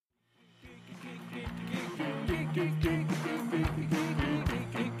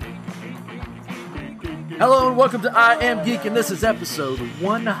Hello and welcome to I Am Geek, and this is episode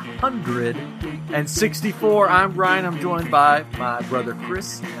 164. I'm Ryan. I'm joined by my brother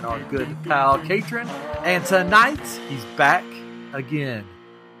Chris and our good pal Katrin. And tonight, he's back again.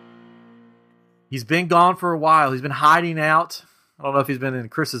 He's been gone for a while. He's been hiding out. I don't know if he's been in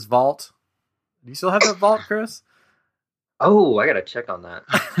Chris's vault. Do you still have that vault, Chris? Oh, I gotta check on that.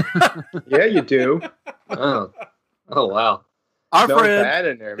 Yeah, you do. Oh wow. Our no friend, bad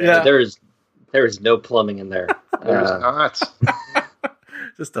in there, man. Yeah. There is no plumbing in there. There's not.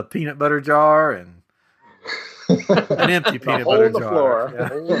 just a peanut butter jar and an empty peanut butter jar.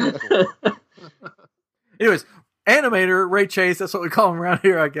 Floor. Yeah. Anyways, Animator Ray Chase, that's what we call him around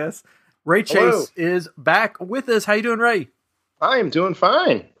here, I guess. Ray Chase is back with us. How you doing, Ray? I am doing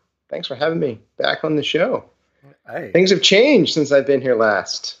fine. Thanks for having me back on the show. Hey. Things have changed since I've been here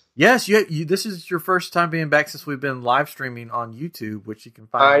last. Yes, this is your first time being back since we've been live streaming on YouTube, which you can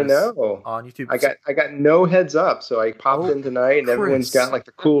find on YouTube. I got no heads up, so I popped in tonight, and everyone's got like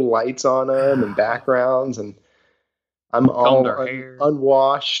the cool lights on them and backgrounds, and I'm all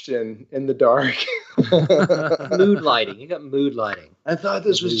unwashed and in the dark. Mood lighting. You got mood lighting. I thought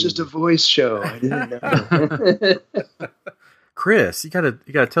this was just a voice show. I didn't know. Chris, you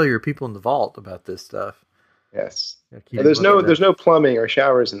gotta tell your people in the vault about this stuff. Yes. There's no plumbing or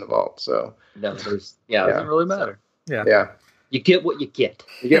showers in the vault, so no, it doesn't really matter. Yeah. You get what you get.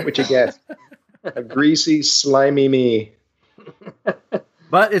 You get what you get. A greasy, slimy me.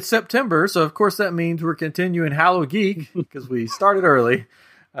 But it's September, so of course that means we're continuing HallowGEEK because we started early.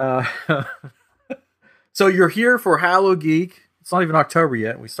 So you're here for HallowGEEK. It's not even October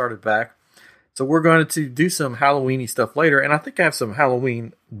yet. We started back. So we're going to do some Halloween-y stuff later, and I think I have some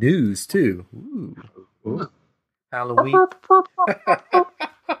Halloween news too. Ooh. Halloween.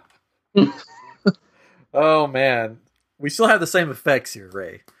 Oh man, we still have the same effects here,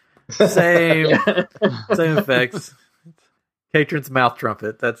 Ray. Same effects. Katrin's mouth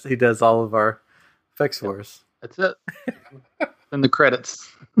trumpet. He does all of our effects for us. That's it. In the credits.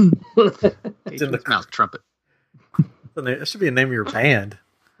 It's in the mouth trumpet. That should be the name of your band.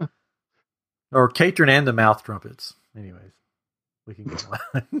 Or Katrin and the Mouth Trumpets. Anyways, we can go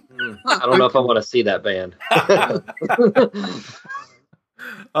on. I don't know if I want to see that band.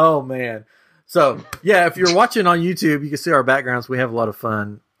 Oh, man. So, yeah, if you're watching on YouTube, you can see our backgrounds. We have a lot of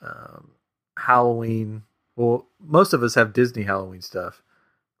fun. Halloween. Well, most of us have Disney Halloween stuff.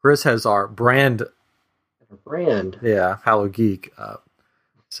 Chris has our brand. Yeah, HallowGEEK.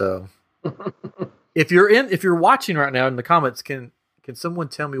 So, if you're watching right now in the comments, can someone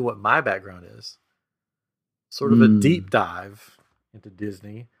tell me what my background is? Sort of a deep dive into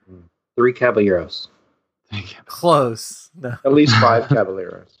Disney. 3 Caballeros. Close. No. At least 5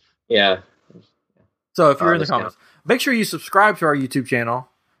 Caballeros. Yeah. So if you're in the comments, make sure you subscribe to our YouTube channel.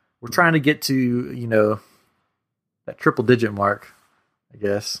 We're trying to get to, that triple digit mark, I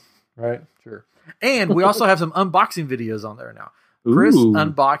guess. Right? Sure. And we also have some unboxing videos on there now. Chris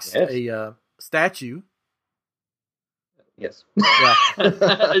unboxed a statue. Yes. Yeah.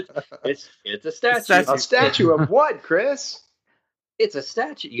 it's a statue. A statue of what, Chris? It's a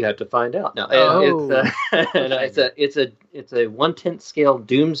statue. You have to find out. No, it's a 1/10 scale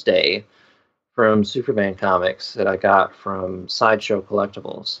Doomsday from Superman comics that I got from Sideshow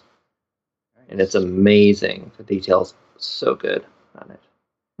Collectibles, and it's amazing. The details so good on it.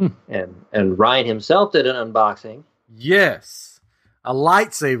 And Ryan himself did an unboxing. Yes, a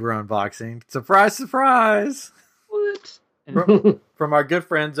lightsaber unboxing. Surprise, surprise! What? From our good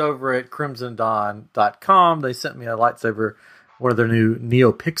friends over at crimsondawn.com, they sent me a lightsaber, one of their new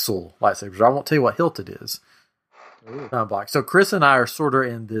NeoPixel lightsabers. I won't tell you what hilt it is. Unbox. So Chris and I are sort of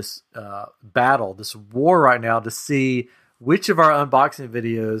in this battle, this war right now to see which of our unboxing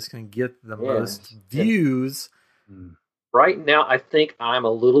videos can get the most views. Right now, I think I'm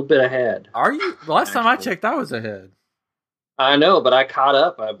a little bit ahead. Are you? Last time I checked, I was ahead. I know, but I caught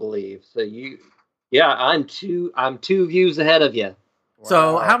up, I believe. So I'm two views ahead of you.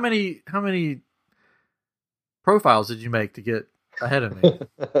 So how many profiles did you make to get ahead of me?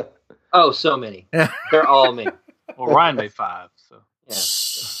 Oh, so many. They're all me. Well, Ryan made 5. So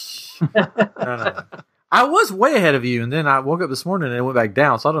No. I was way ahead of you, and then I woke up this morning and it went back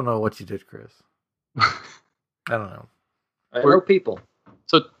down. So I don't know what you did, Chris. I don't know. We're people.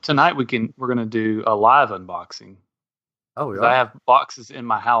 So tonight we're going to do a live unboxing. Oh, we are? I have boxes in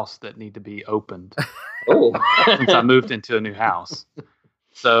my house that need to be opened. Oh, since I moved into a new house,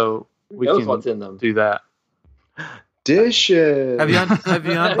 so we can what's in them. Do that. Dishes. Have you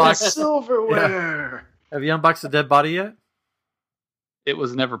unboxed silverware? Yeah. Have you unboxed the dead body yet? It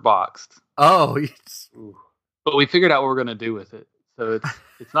was never boxed. Oh, but we figured out what we're going to do with it. So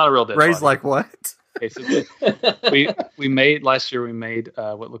it's not a real dead Ray's body. like, what? Okay, so we made last year. We made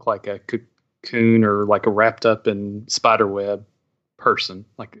what looked like a cocoon or like a wrapped up in spider web person,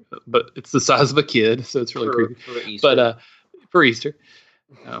 but it's the size of a kid, so it's really creepy. For Easter. But for Easter,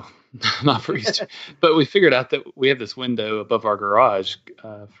 no, not for Easter. But we figured out that we have this window above our garage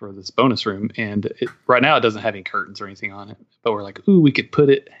for this bonus room, and right now it doesn't have any curtains or anything on it. But we're like, ooh, we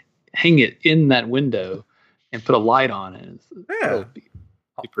could hang it in that window, and put a light on it. Yeah. It'd be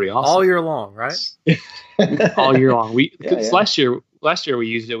pretty awesome. All year long, right? All year long. Last year we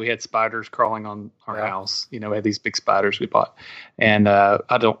used it. We had spiders crawling on our house. We had these big spiders we bought, and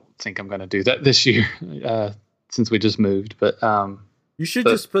I don't think I'm going to do that this year since we just moved. But you should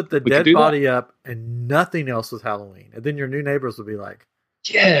just put the dead body up and nothing else with Halloween, and then your new neighbors will be like,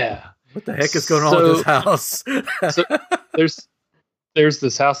 "Yeah, what the heck is going on with this house?" So there's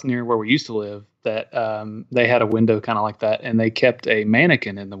this house near where we used to live that they had a window kind of like that, and they kept a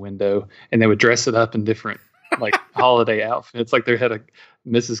mannequin in the window, and they would dress it up in different like holiday outfits. Like they had a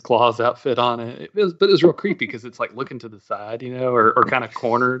Mrs. Claus outfit on it. But it was real creepy because it's like looking to the side, or kind of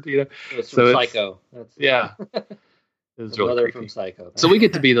cornered, It's from Psycho. Yeah. It was really creepy. From Psycho. So we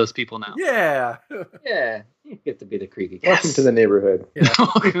get to be those people now. Yeah. Yeah. You get to be the creepy guy. Welcome to the neighborhood.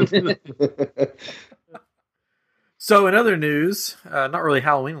 Yeah. So in other news, not really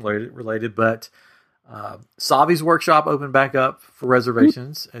Halloween related, but Savi's Workshop opened back up for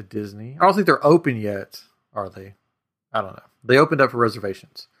reservations at Disney. I don't think they're open yet, are they? I don't know. They opened up for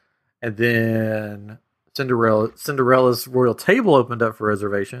reservations. And then Cinderella's Royal Table opened up for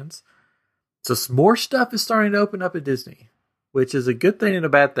reservations. So some more stuff is starting to open up at Disney, which is a good thing and a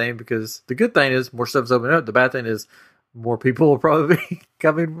bad thing, because the good thing is more stuff is opening up. The bad thing is more people will probably be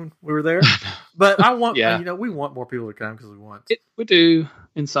coming when we were there. But I want, we want more people to come because we want. We do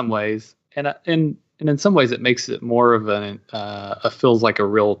in some ways, and in some ways it makes it more of feels like a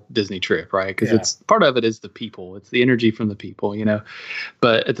real Disney trip, right? Because it's part of it is the people, it's the energy from the people,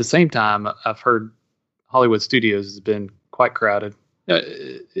 But at the same time, I've heard Hollywood Studios has been quite crowded.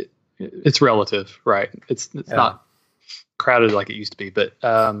 It's relative, right? It's not crowded like it used to be, but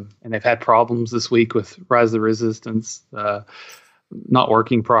and they've had problems this week with Rise of the Resistance not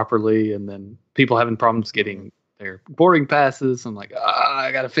working properly, and then people having problems getting their boarding passes. I'm like,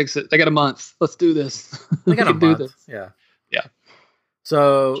 I gotta fix it. They got a month. Let's do this. They got a month. Do this. Yeah.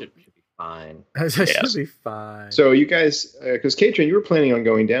 So should be fine. It should be fine. So you guys, because Katrin, you were planning on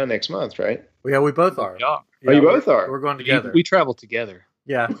going down next month, right? Yeah, we both are. Yeah. Oh, you both are. We're going together. We travel together.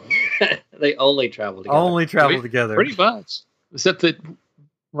 Yeah. They only travel together. Together. Pretty much. Except that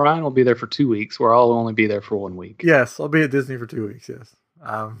Ryan will be there for 2 weeks, where I'll only be there for 1 week. Yes, I'll be at Disney for 2 weeks, yes.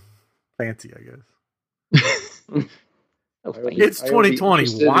 Fancy, I guess. It's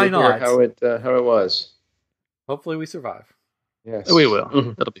 2020. Why not? How it was. Hopefully we survive. Yes. We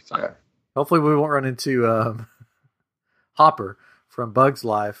will. It'll be fine. Yeah. Hopefully we won't run into Hopper from Bug's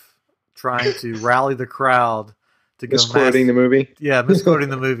Life trying to rally the crowd to go misquoting the movie. Yeah, misquoting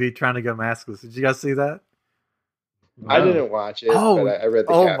the movie, trying to go maskless. Did you guys see that? I didn't watch it, but I read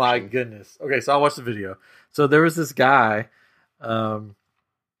the caption. My goodness. Okay, so I watched the video. So there was this guy.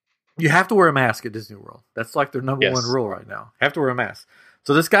 You have to wear a mask at Disney World. That's like their number one rule right now. Have to wear a mask.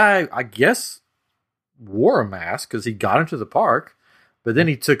 So this guy, I guess, wore a mask because he got into the park, but then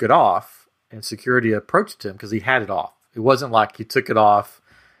he took it off, and security approached him because he had it off. It wasn't like he took it off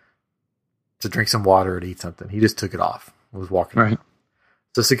to drink some water or to eat something. He just took it off and was walking around.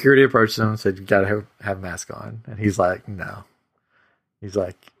 So security approached him and said, "You got to have a mask on." And he's like, "No." He's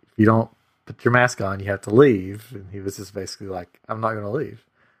like, "If you don't put your mask on, you have to leave." And he was just basically like, "I'm not going to leave."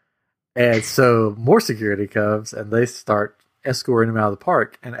 And so more security comes and they start escorting him out of the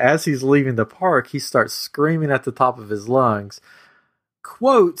park. And as he's leaving the park, he starts screaming at the top of his lungs,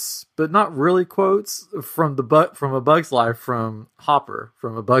 quotes, but not really quotes, from A Bug's Life, from Hopper,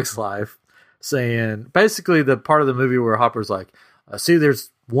 from A Bug's Life, saying basically the part of the movie where Hopper's like, see, there's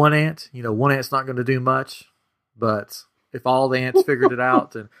one ant, one ant's not going to do much, but if all the ants figured it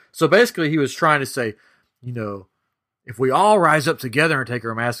out. And so basically he was trying to say, if we all rise up together and take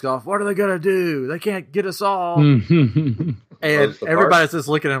our mask off, what are they going to do? They can't get us all. And everybody's just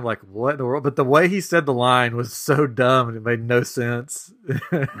looking at him like, what in the world? But the way he said the line was so dumb and it made no sense.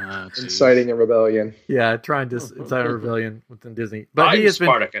 Inciting a rebellion. Yeah, trying to incite a rebellion within Disney. But he has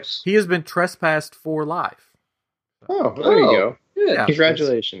been trespassed for life. Oh, there you go. Yeah,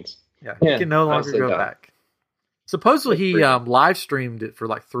 congratulations. Yeah, he can no longer go back. Supposedly he live streamed it for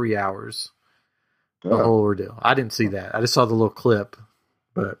like 3 hours. The whole ordeal. I didn't see that. I just saw the little clip.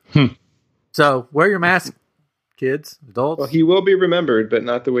 But so wear your mask, kids, adults. Well, he will be remembered, but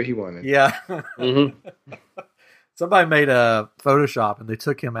not the way he wanted. Yeah. Somebody made a Photoshop and they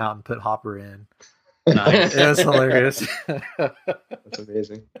took him out and put Hopper in. Nice. It was hilarious. That's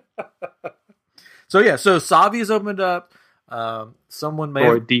amazing. So Savi has opened up. Someone may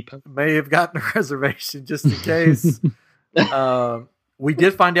have gotten a reservation just in case. We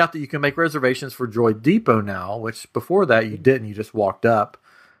did find out that you can make reservations for Droid Depot now, which before that you didn't. You just walked up.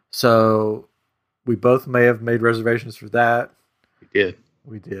 So we both may have made reservations for that.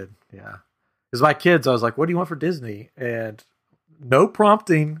 We did, yeah. Because my kids, I was like, what do you want for Disney? And no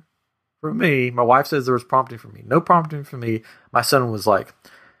prompting from me. My wife says there was prompting from me. No prompting from me. My son was like,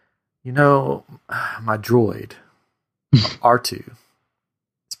 my droid, R2,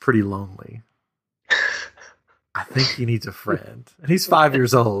 it's pretty lonely. I think he needs a friend. And he's 5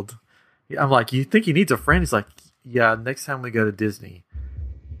 years old. I'm like, you think he needs a friend? He's like, yeah, next time we go to Disney,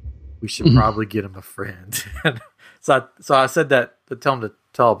 we should probably get him a friend. so I said that to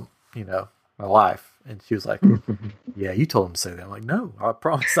tell my wife. And she was like, yeah, you told him to say that. I'm like, no, I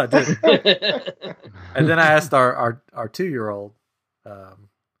promise I didn't. And then I asked our 2-year-old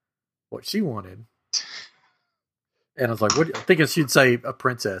what she wanted. And I was like, I'm thinking she'd say a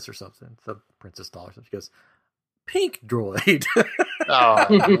princess or something. Some princess doll or something. She goes, pink droid.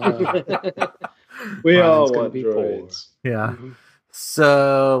 We all want droids. Yeah. Mm-hmm.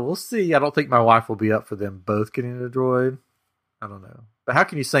 So we'll see. I don't think my wife will be up for them both getting a droid. I don't know. But how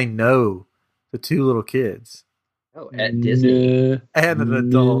can you say no to 2 little kids? Oh, at Disney. And an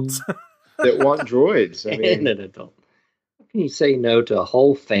adult. That want droids. I mean, and an adult. How can you say no to a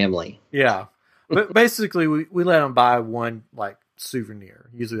whole family? Yeah. But basically, we let them buy one, souvenir.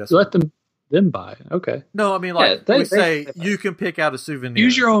 Usually that's... You let them buy it. Okay. No, I mean, we say you can pick out a souvenir.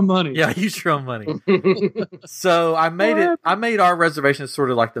 Use your own money. Yeah, use your own money. So I made our reservation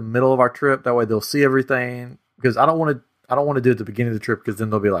sort of like the middle of our trip. That way they'll see everything. Because I don't want to do it at the beginning of the trip, because then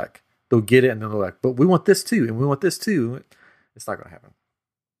they'll be like, they'll get it and then they're like, but we want this too, and we want this too. It's not going to happen.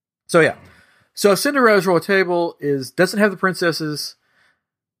 So yeah. So Cinderella's Royal Table doesn't have the princesses.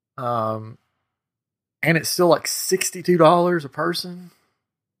 And it's still like $62 a person.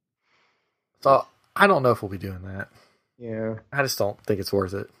 So I don't know if we'll be doing that. Yeah. I just don't think it's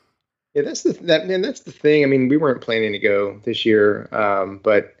worth it. Yeah, that's the thing. I mean, we weren't planning to go this year,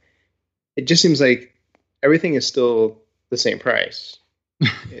 but it just seems like everything is still the same price.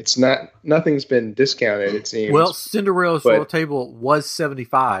 It's nothing's been discounted, it seems. Well, Cinderella's Royal Table was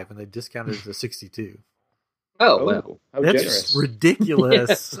 $75 and they discounted it to $62. Oh, well. How that's generous.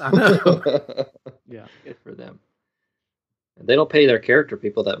 Ridiculous. I know. Yeah, good for them. And they don't pay their character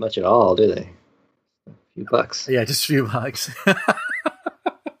people that much at all, do they? A few bucks. Yeah, just a few bucks.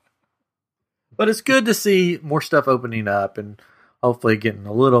 But it's good to see more stuff opening up and hopefully getting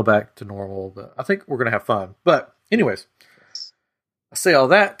a little back to normal. But I think we're going to have fun. But anyways, I say all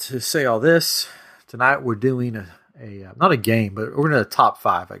that to say all this. Tonight we're doing a not a game, but we're going to top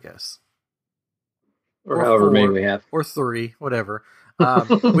 5, I guess. Or however many we have. Or 3, whatever.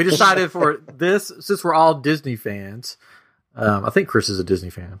 We decided for this, since we're all Disney fans, I think Chris is a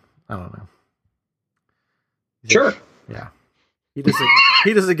Disney fan. I don't know. Sure. Yeah. He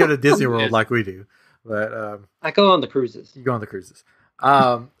doesn't go to Disney World like we do. But I go on the cruises. You go on the cruises.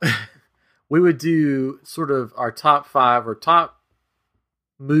 We would do sort of our top 5 or top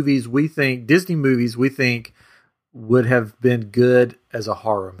movies we think, Disney movies we think would have been good as a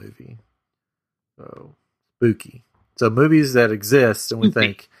horror movie. So, spooky. So movies that exist and we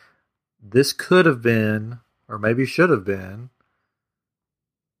think this could have been, or maybe should have been,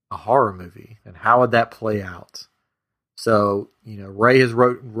 a horror movie. And how would that play out? So, Ray has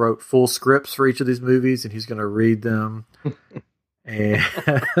wrote full scripts for each of these movies and he's going to read them. And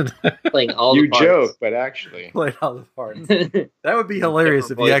playing all the parts. You joke, but actually. Playing all the parts. That would be hilarious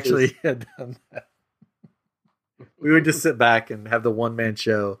if he actually had done that. We would just sit back and have the one-man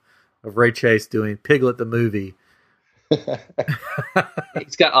show of Ray Chase doing Piglet the movie.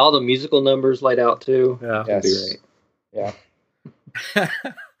 He's got all the musical numbers laid out too. Yeah, yes. That'd be great. Yeah.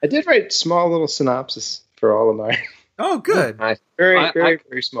 I did write small little synopsis for all of mine. Oh, good.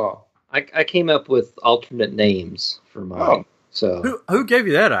 Very small. I came up with alternate names for mine. Oh. So who gave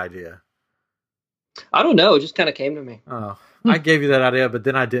you that idea? I don't know. It just kind of came to me. Oh, I gave you that idea, but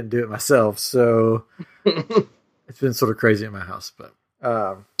then I didn't do it myself. So it's been sort of crazy at my house. But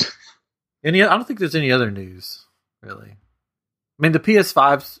I don't think there's any other news really. I mean, the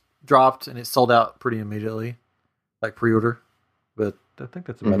PS5's dropped and it sold out pretty immediately, like pre-order. But I think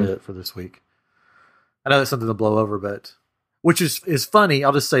that's about it for this week. I know that's something to blow over, but which is funny.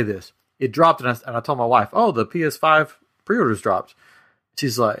 I'll just say this: it dropped, and I told my wife, "Oh, the PS5 pre-orders dropped."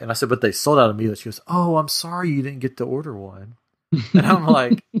 She's like, and I said, "But they sold out immediately." She goes, "Oh, I'm sorry you didn't get to order one." And I'm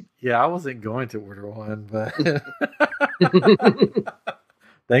like, "Yeah, I wasn't going to order one, but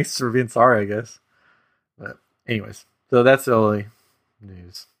thanks for being sorry, I guess." anyways, so that's the only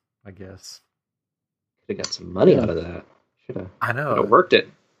news, I guess. Could have got some money out of that. Should have. I know. Could have worked it.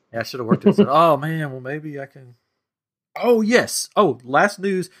 Yeah, I should have worked it. So, oh man, well maybe I can. Oh yes. Oh, last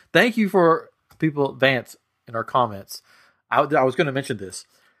news. Thank you for people Vance in our comments. I was going to mention this.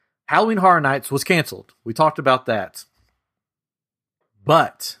 Halloween Horror Nights was canceled. We talked about that,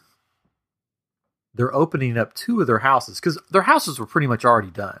 but they're opening up 2 of their houses because their houses were pretty much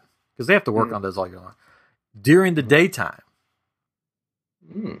already done because they have to work on those all year long during the daytime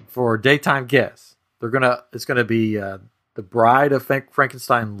for daytime guests. It's gonna be the Bride of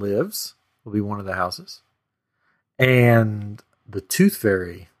Frankenstein Lives will be one of the houses, and the Tooth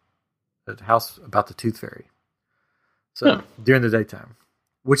Fairy, the house about the Tooth Fairy. So during the daytime,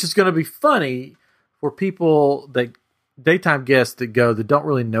 which is going to be funny for people that daytime guests that don't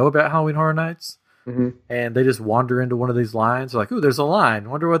really know about Halloween Horror Nights, and they just wander into one of these lines. Like, "Ooh, there's a line.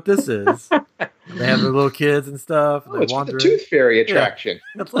 Wonder what this is." They have their little kids and stuff. And it's the Tooth Fairy attraction.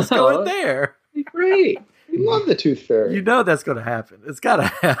 Yeah. Let's go in there. Great. We love the Tooth Fairy. You know that's going to happen. It's got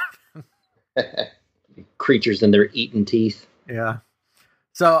to happen. Creatures in their eaten teeth. Yeah.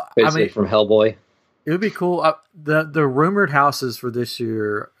 So basically from Hellboy. It would be cool. The rumored houses for this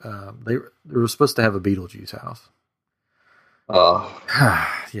year, they were supposed to have a Beetlejuice house. Oh.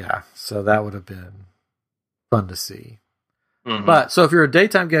 Yeah. So that would have been fun to see. But so if you're a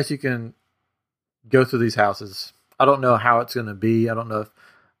daytime guest, you can go through these houses. I don't know how it's going to be. I don't know if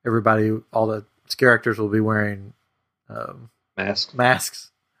all the scare actors will be wearing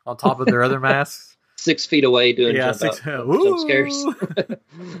masks on top of their other masks. 6 feet away doing jump scares.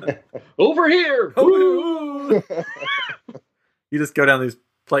 Over here! You just go down these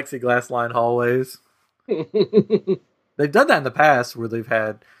plexiglass lined hallways. They've done that in the past where they've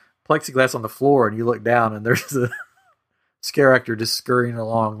had plexiglass on the floor and you look down and there's a scare actor just scurrying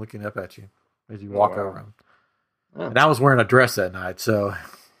along looking up at you as you walk over them. Oh. And I was wearing a dress that night, so...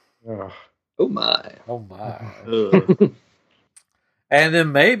 Oh my. And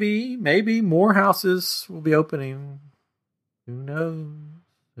then maybe more houses will be opening. Who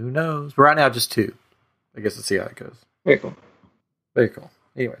knows? But right now, just 2. I guess let's see how it goes. Very cool.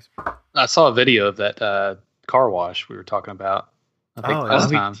 Anyways. I saw a video of that car wash we were talking about. I think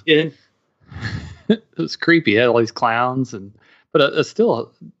last time. It was creepy. It had all these clowns. But I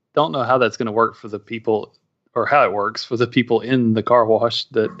still don't know how that's going to work for the people, or how it works for the people in the car wash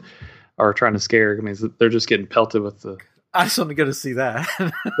that are trying to scare. I mean, they're just getting pelted with the... I just want to go to see that.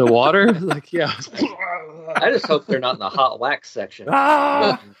 The water? Like, yeah. I just hope they're not in the hot wax section.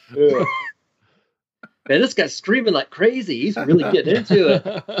 Man, this guy's screaming like crazy. He's really getting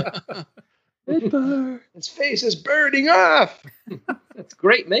into it. His face is burning off. That's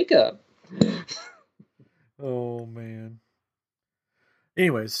great makeup. Oh, man.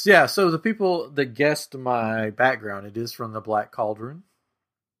 Anyways, yeah, so the people that guessed my background, it is from the Black Cauldron.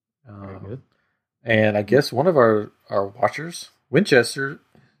 Very good. And I guess one of our watchers, Winchester,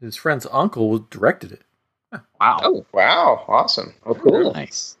 his friend's uncle, directed it. Wow. Oh, wow. Awesome. Oh, cool.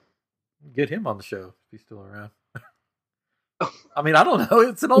 Nice. Get him on the show if he's still around. I mean, I don't know.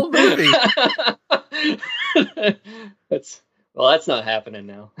 It's an old movie. That's not happening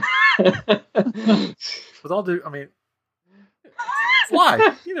now. With all due, I mean, it's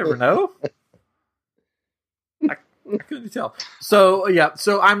live. You never know. I couldn't tell. So, yeah.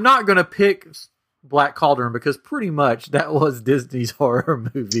 So I'm not going to pick Black Cauldron because pretty much that was Disney's horror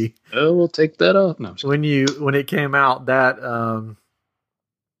movie. Oh, we'll take that off. No, when it came out, that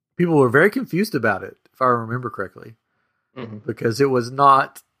people were very confused about it, if I remember correctly, because it was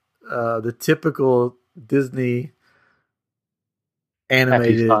not the typical Disney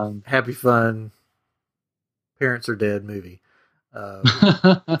animated happy fun parents are dead movie.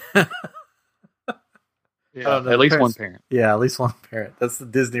 Yeah, at least one parent. Yeah, at least one parent. That's the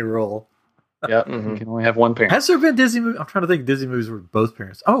Disney rule. Yeah, you can only have one parent. Has there been Disney movies? I'm trying to think of Disney movies where both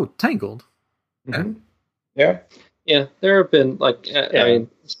parents. Oh, Tangled. Mm-hmm. Yeah. Yeah, there have been, like, I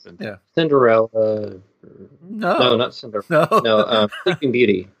mean, Cinderella. No, not Cinderella. No, Sleeping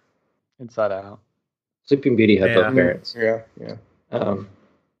Beauty. Inside Out. Sleeping Beauty had both parents. Yeah.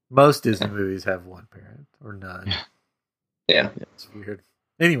 Most Disney movies have one parent or none. Yeah. It's weird.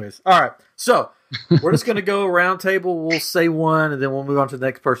 Anyways, all right. So we're just going to go around table. We'll say one, and then we'll move on to the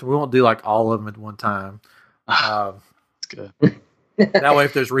next person. We won't do like all of them at one time. That's good. That way,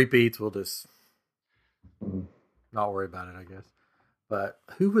 if there's repeats, we'll just not worry about it, I guess. But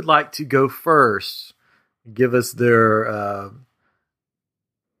who would like to go first? Give us their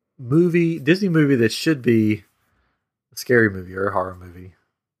Disney movie that should be a scary movie or a horror movie.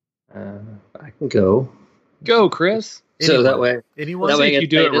 I can go. Go, Chris. So that way, anyone? That way you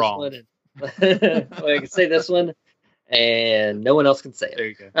do it wrong. I can say this one, and no one else can say it. There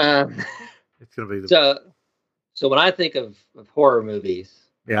you go. It's gonna be So when I think of horror movies,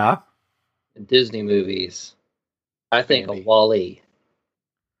 yeah, and Disney movies, I think Andy. of Wall-E.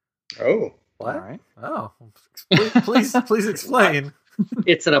 Oh, what? All right. Oh, please explain.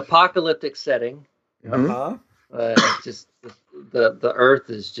 It's an apocalyptic setting. Uh-huh. Just the Earth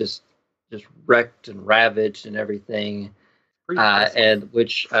is just wrecked and ravaged and everything, and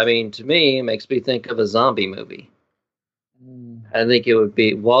which I mean to me makes me think of a zombie movie. I think it would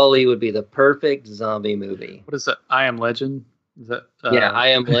be Wall-E would be the perfect zombie movie. What is that? I Am Legend? Is that? Yeah, I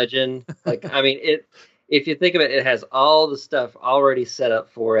Am Legend. Like I mean it. If you think of it, it has all the stuff already set up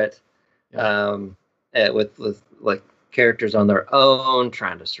for it, with like characters on their own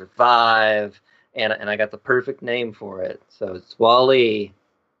trying to survive, and I got the perfect name for it. So it's Wall-E.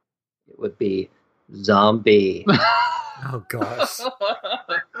 It would be Zombie. Oh gosh.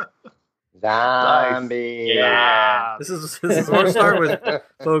 zombie. Yeah. This is what we're starting with,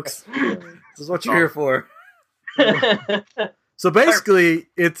 folks. This is what you're here for. So basically,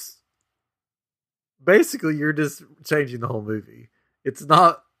 you're just changing the whole movie. It's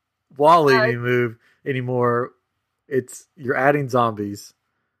not Wall-E anymore. You're adding zombies.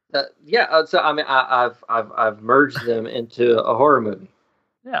 So I mean, I've merged them into a horror movie.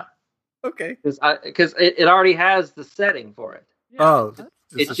 Yeah. Okay. Because it already has the setting for it. Yeah. Oh,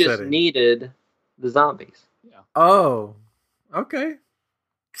 It just needed the zombies. Yeah. Oh, okay.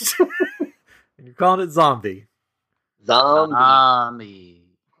 And you're calling it zombie. Zombie.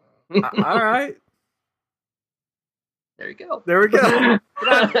 All right. There you go. There we go.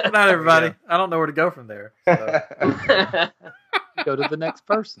 Good night, everybody. Yeah. I don't know where to go from there. So. Go to the next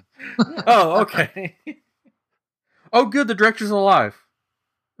person. Oh, okay. Oh, good. The director's alive.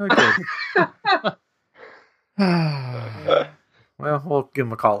 Okay. Well, we'll give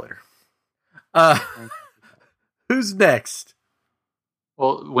him a call later. Who's next?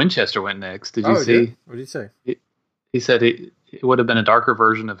 Well, Winchester went next. Did you see? What did he say? He said it would have been a darker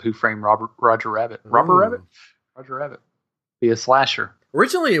version of Who Framed Roger Rabbit. Roger Rabbit. Be a slasher.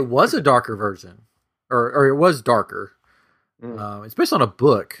 Originally, it was a darker version, or it was darker. It's based on a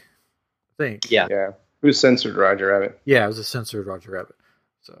book, I think. Yeah. Who censored Roger Rabbit? Yeah, it was a censored Roger Rabbit.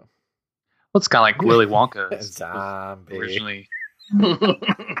 So, well, it's kind of like Willy Wonka. Zombie. Originally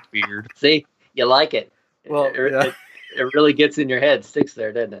weird. See, you like it. Well, it really gets in your head, sticks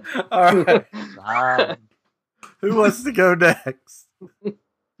there, doesn't it? All right. Who wants to go next?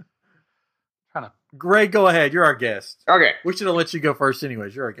 Greg, go ahead. You're our guest. Okay. We should have let you go first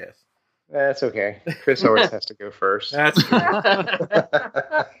anyways. You're our guest. That's okay. Chris always has to go first. That's true.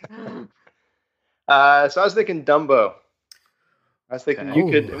 So I was thinking Dumbo. I was thinking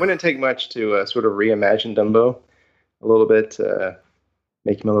it wouldn't take much to sort of reimagine Dumbo a little bit,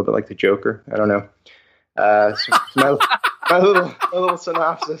 make him a little bit like the Joker. I don't know. So my little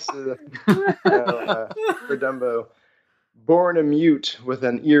synopsis for Dumbo. Born a mute with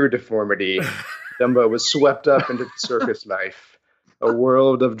an ear deformity, Dumbo was swept up into the circus life, a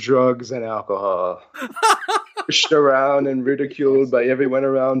world of drugs and alcohol. Pushed around and ridiculed by everyone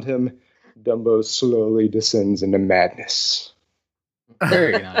around him, Dumbo slowly descends into madness.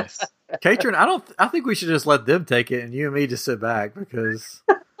 Very nice. Katrin, I think we should just let them take it and you and me just sit back because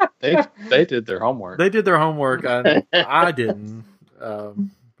they did their homework. They did their homework. I didn't.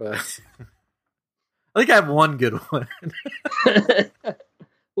 But I think I have one good one.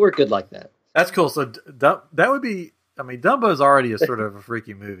 We're good like that. That's cool. So that would be. I mean, Dumbo's already a sort of a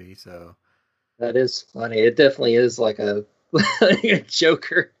freaky movie. So that is funny. It definitely is like a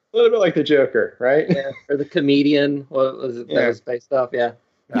Joker. A little bit like the Joker, right? Yeah. Or the comedian. What was it? That was based off. Yeah.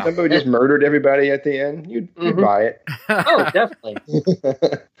 Dumbo just murdered everybody at the end. You'd buy it. Oh, definitely.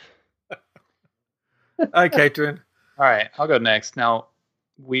 All right, Katrin. All right, I'll go next. Now,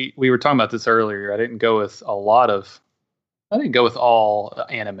 we were talking about this earlier. I didn't go with all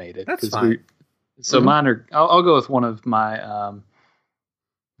animated. That's fine. Mine are. I'll go with one of my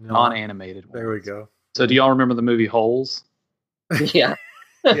non-animated ones. There we go. So, do y'all remember the movie Holes? Yeah.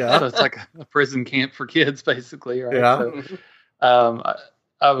 Yeah. So it's like a prison camp for kids, basically, right? Yeah. So,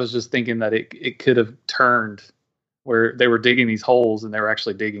 I was just thinking that it could have turned where they were digging these holes and they were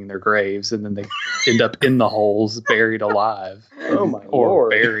actually digging their graves, and then they end up in the holes, buried alive. Oh my or Lord.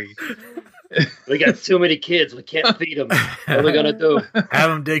 buried. We got too many kids. We can't feed them. What are we gonna do? Have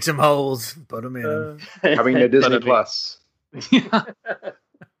them dig some holes. Put them in them. Coming to Disney Plus. Yeah.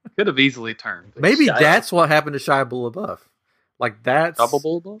 Could have easily turned. Maybe that's what happened to Shia LaBeouf. Like that's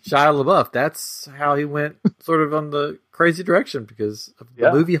Shia LaBeouf. That's how he went sort of on the crazy direction because of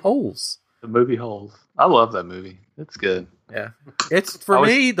the movie Holes. The movie Holes. I love that movie. It's good. Yeah. It's for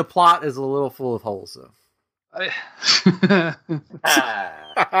me, the plot is a little full of holes though. Yeah.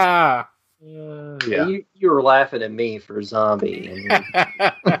 You were laughing at me for Zombie.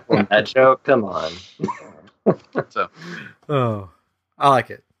 And that joke, come on. I like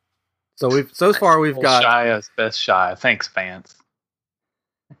it. So far we've got Shia's best Shia. Thanks, fans.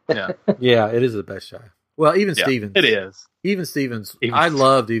 Yeah. Yeah, it is the best Shia. Well, even Stevens. It is. Even Stevens. I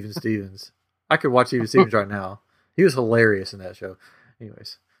loved Even Stevens. I could watch Even Stevens right now. He was hilarious in that show.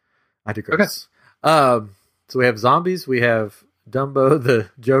 Anyways, I digress. Okay. So we have zombies, we have Dumbo, the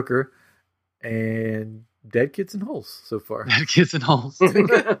Joker, and Dead Kids in Holes so far. Dead Kids in Holes.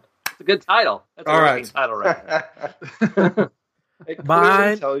 It's a good title. That's a working title right now. It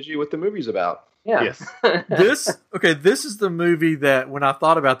clearly tells you what the movie's about. Yeah. Yes. This is the movie that when I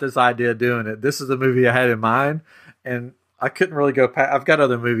thought about this idea of doing it, this is the movie I had in mind, and I couldn't really go past. I've got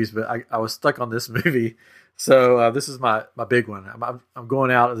other movies, but I was stuck on this movie. So this is my big one. I'm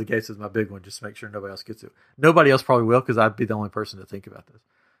going out of the gates as my big one just to make sure nobody else gets it. Nobody else probably will because I'd be the only person to think about this.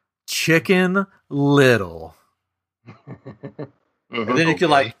 Chicken Little. And then you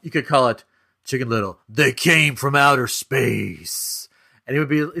could call it Chicken Little. They came from outer space. And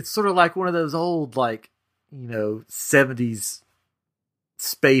it's sort of like one of those old 70s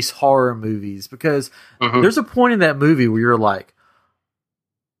space horror movies because there's a point in that movie where you're like,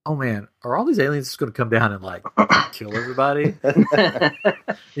 oh man, are all these aliens just going to come down and kill everybody?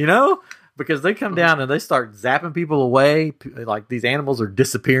 Because they come down and they start zapping people away. Like these animals are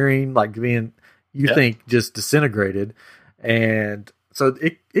disappearing, think just disintegrated. And so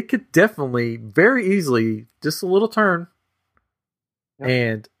it could definitely very easily, just a little turn. Yep.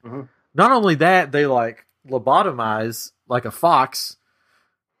 And not only that, they lobotomize like a fox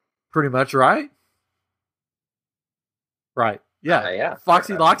pretty much, right? Right. Yeah.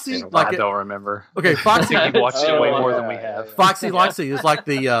 Foxy Loxy. I don't remember. Okay, Foxy. We've watched it way more than we have. Foxy Loxy is like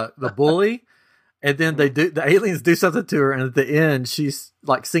the bully, and then the aliens do something to her, and at the end she's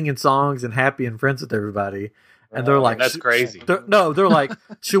singing songs and happy and friends with everybody. And they're like, that's crazy. They're like,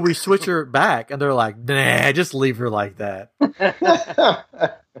 should we switch her back? And they're like, nah, just leave her like that.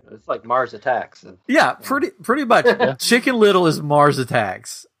 It's like Mars Attacks. Yeah, pretty much. Yeah. Chicken Little is Mars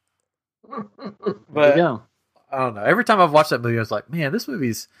Attacks. But I don't know. Every time I've watched that movie, I was like, man, this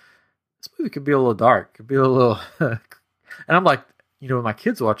movie could be a little dark. Could be a little. And I'm like, when my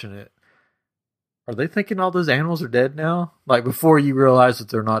kids watching it, are they thinking all those animals are dead now? Before you realize that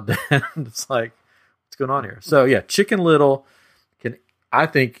they're not dead, it's like, what's going on here? So yeah, Chicken Little could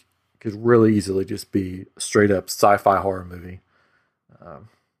really easily just be a straight up sci-fi horror movie.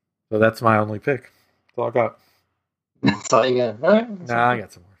 So that's my only pick. That's all I got. That's all you got. All right. Nah, I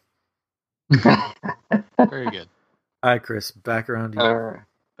got some more. Very good. All right, Chris, back around to you. All right.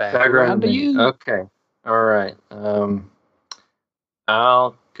 Back around to you. Okay. All right.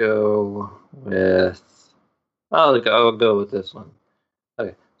 I'll go with this one.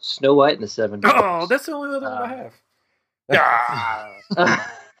 Okay. Snow White and the Seven Dwarfs. Oh, that's the only other one I have.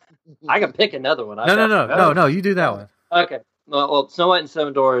 I can pick another one. No, you do that one. Okay. Well, Snow White and the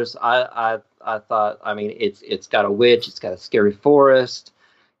Seven Dwarfs, I thought, it's got a witch, it's got a scary forest.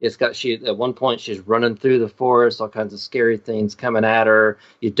 At one point she's running through the forest, all kinds of scary things coming at her.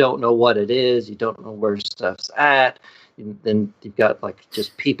 You don't know what it is. You don't know where stuff's at. Then you've got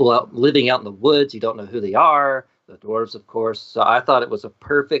just people living out in the woods. You don't know who they are. The dwarves, of course. So I thought it was a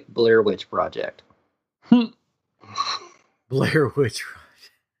perfect Blair Witch Project. Blair Witch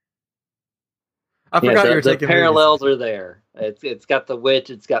Project. I forgot you were taking the parallels are there. It's got the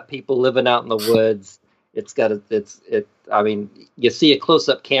witch. It's got people living out in the woods. You see a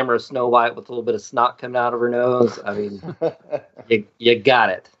close-up camera of Snow White with a little bit of snot coming out of her nose. You got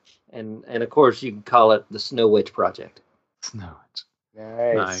it. And of course you can call it the Snow Witch Project. Snow Witch.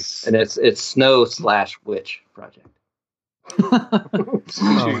 Nice. And it's Snow/Witch Project.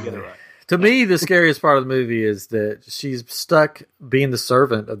 Get it right. To me, the scariest part of the movie is that she's stuck being the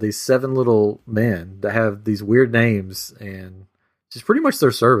servant of these 7 little men that have these weird names, and she's pretty much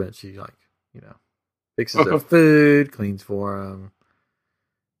their servant. She fixes their food, cleans for them.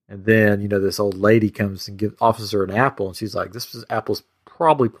 And then, this old lady comes and offers her an apple. And she's like, this apple's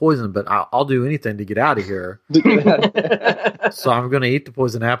probably poison, but I'll do anything to get out of here. So I'm going to eat the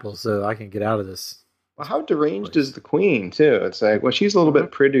poison apple so I can get out of this. Well, how deranged is the queen, too? It's like, well, she's a little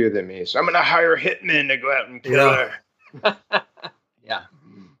bit prettier than me, so I'm going to hire hitmen to go out and kill her. Yeah.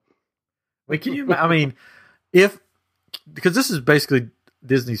 Because this is basically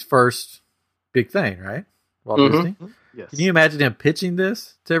Disney's first big thing, right? Walt Disney. Yes. Can you imagine him pitching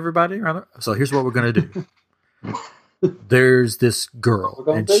this to everybody? So here's what we're going to do. there's this girl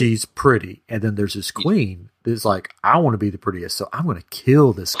and she's pretty, and then there's this queen that's like, I want to be the prettiest, so I'm going to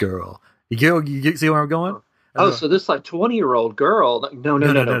kill this girl. You see where I'm going? So this like 20-year-old girl?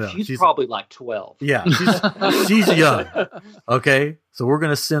 No. She's probably like 12. Yeah, she's young. Okay, so we're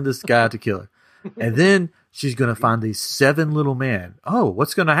going to send this guy to kill her, and then she's going to find these 7 little men. Oh,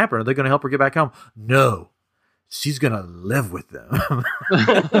 what's going to happen? Are they going to help her get back home? No, she's going to live with them.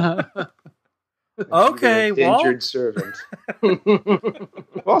 Okay, injured servant.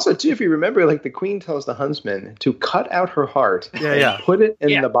 Also, too, if you remember, like the queen tells the huntsman to cut out her heart and put it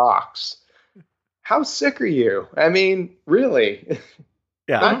in the box. How sick are you? I mean, really?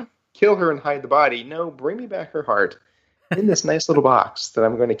 Yeah. Not kill her and hide the body. No, bring me back her heart in this nice little box that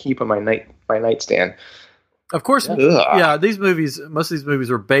I'm going to keep on my nightstand. Of course, most of these movies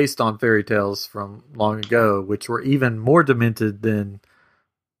were based on fairy tales from long ago, which were even more demented than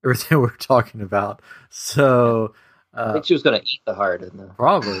everything we're talking about. So I think she was going to eat the heart.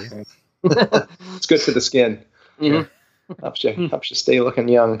 Probably. It's good for the skin. Mm-hmm. Helps you stay looking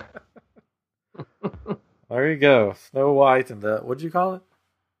young. There you go. Snow White and the, what'd you call it?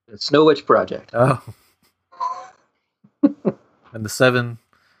 The Snow Witch Project. Oh. And the 7.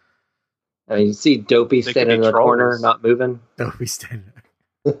 I mean, you see Dopey standing in the corner, not moving. Dopey standing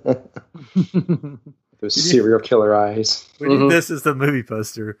Those serial killer eyes. We need this as the movie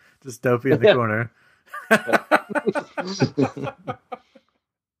poster. Just Dopey in the corner.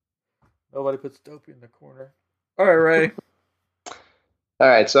 Nobody puts Dopey in the corner. All right, Ray. All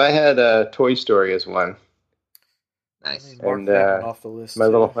right, so I had Toy Story as one. Nice. And off the list. My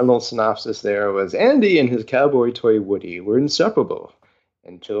little synopsis there was, Andy and his cowboy toy Woody were inseparable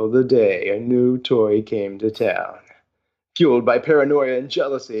until the day a new toy came to town. Fueled by paranoia and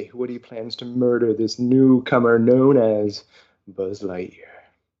jealousy, Woody plans to murder this newcomer known as Buzz Lightyear.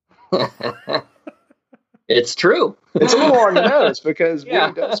 It's true. It's a little on the nose because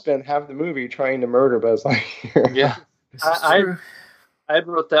Woody does spend half the movie trying to murder Buzz Lightyear. Yeah. I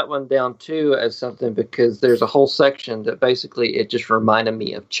wrote that one down too as something because there's a whole section that basically it just reminded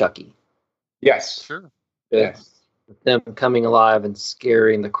me of Chucky. Yes. Sure. Yes. Them coming alive and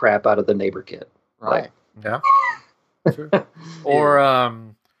scaring the crap out of the neighbor kid. Right. Yeah. Sure. Or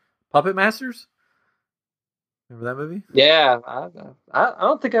Puppet Masters. Remember that movie? Yeah. I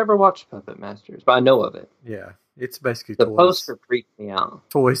don't think I ever watched Puppet Masters, but I know of it. Yeah. It's basically the toys. Poster freaked me out.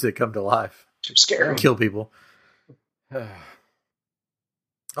 Toys that come to life. Scary. Kill people.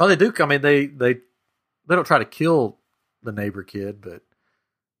 Oh, they do. I mean, they don't try to kill the neighbor kid, but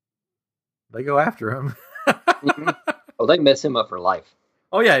they go after him. Oh, they mess him up for life.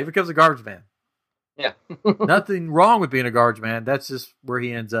 Oh yeah, he becomes a garbage man. Yeah. Nothing wrong with being a garbage man. That's just where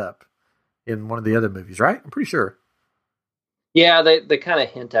he ends up in one of the other movies, right? I'm pretty sure. Yeah, they kind of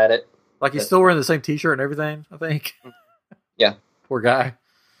hint at it. Like he's still wearing the same T-shirt and everything, I think. Yeah. Poor guy.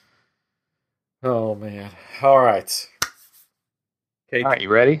 Oh man. All right. Okay. All right, you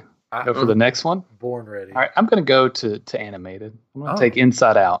ready? Go for the next one? Born ready. All right, I'm going to go to animated. I'm going to take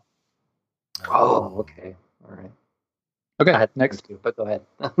Inside Out. Oh, okay. All right. Okay, next. But go ahead.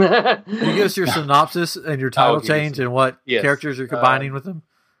 You give us your synopsis and your title change and what characters you're combining with them?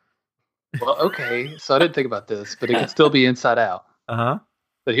 Well, okay. So I didn't think about this, but it could still be Inside Out. Uh-huh.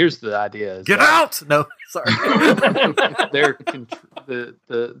 But here's the idea: Get out! No, sorry. They're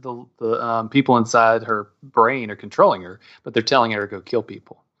the people inside her brain are controlling her, but they're telling her to go kill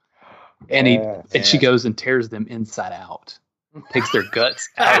people. And she goes and tears them inside out, takes their guts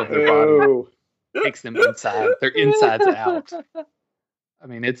out of their body, takes them inside, their insides out. I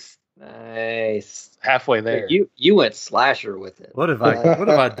mean, it's nice. Halfway there. You went slasher with it. What have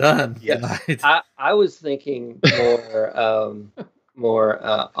I done tonight? I was thinking more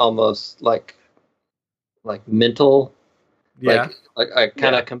almost like mental, like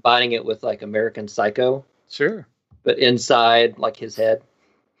kind of combining it with like American Psycho. Sure. But inside like his head.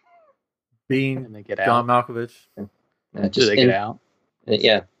 Being John Malkovich. Just they get out?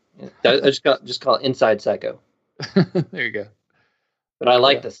 Yeah. I just call it Inside Psycho. There you go. But I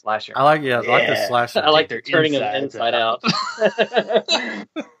like the slasher. I like the slasher. I like they're turning them inside out.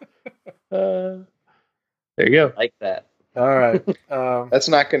 There you go. I like that. All right. That's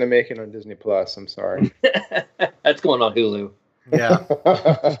not going to make it on Disney Plus. I'm sorry. That's going on Hulu. Yeah.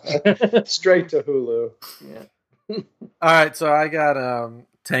 Straight to Hulu. Yeah. All right. So I got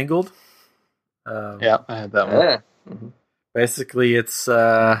Tangled. Yeah, I had that one. Mm-hmm. Basically, it's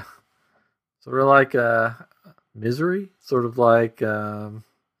sort of like Misery. Sort of like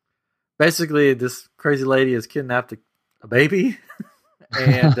basically this crazy lady has kidnapped a baby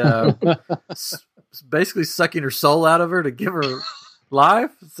and basically sucking her soul out of her to give her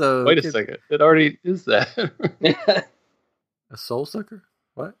life. So wait a second, it already is that. A soul sucker?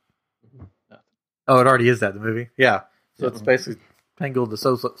 What? Oh, it already is that, the movie? Yeah. So it's basically Tangled the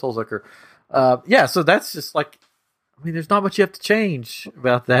soul sucker. Yeah, so that's just like, I mean, there's not much you have to change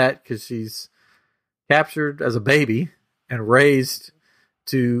about that because she's captured as a baby and raised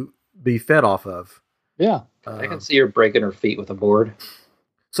to be fed off of. Yeah. I can see her breaking her feet with a board.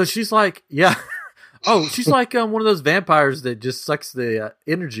 So she's like, yeah. Oh, she's like one of those vampires that just sucks the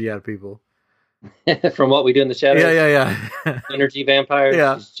energy out of people. From What We Do in the Shadows? Yeah. Energy vampire?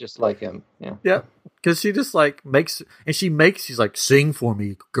 Yeah. She's just like him. Yeah. Yeah. Because she just like she's like, sing for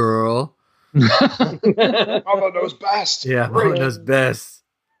me, girl. Mama knows best. Yeah, Mama knows best.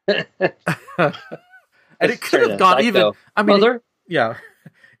 And it could have gone even. I mean,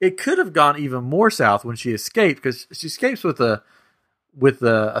 it could have gone even more south when she escaped, because she escapes with a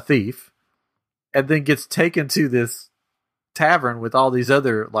thief, and then gets taken to this tavern with all these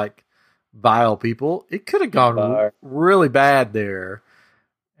other like vile people. It could have gone really bad there,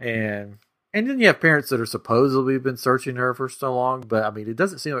 and then you have parents that are supposedly been searching her for so long, but I mean, it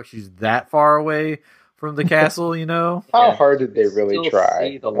doesn't seem like she's that far away from the castle, you know? How hard did they really try?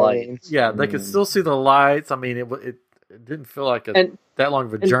 See the lights. Yeah, they could still see the lights. I mean, it didn't feel like that long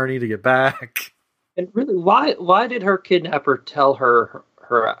of a journey to get back. And really, why did her kidnapper tell her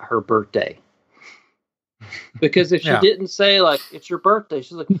birthday? Because if she didn't say, like, it's your birthday,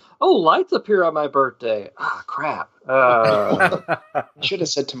 she's like, oh, lights appear on my birthday. Ah, crap. You should have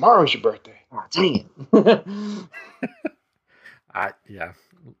said tomorrow's your birthday. Oh, dang it.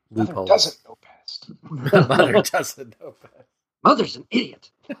 Loophole. Doesn't know best. Mother doesn't know best. Mother's an idiot.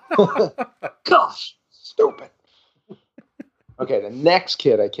 Gosh. Stupid. Okay, the next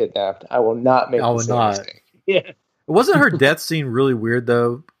kid I kidnapped, I will not make the same mistake. Yeah. Wasn't her death scene really weird,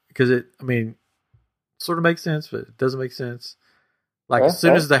 though? Because sort of makes sense, but it doesn't make sense. Like, as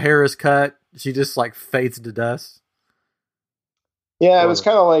soon as the hair is cut, she just, like, fades to dust. Yeah, it was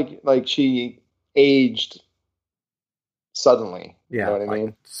kind of like she aged suddenly. Yeah, you know what I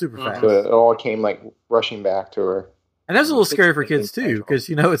mean? Super fast. So it all came, like, rushing back to her. And that's a little scary for kids, too, because,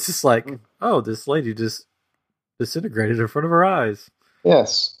 it's just like, oh, this lady just disintegrated in front of her eyes.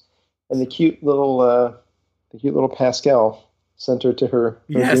 Yes. And the cute little Pascal sent her to her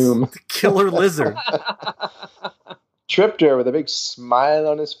doom. The killer lizard. Tripped her with a big smile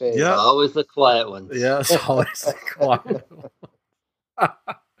on his face. Yeah, always the quiet ones. Yeah, it's always the quiet one.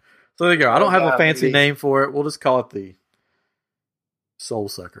 So there you go. I don't have a fancy name for it. We'll just call it the Soul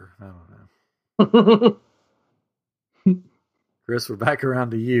Sucker. I don't know. Chris, we're back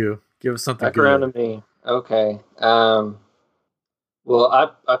around to you. Give us something back good. Around to me. Okay. Well,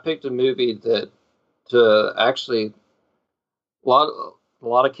 I picked a movie that actually a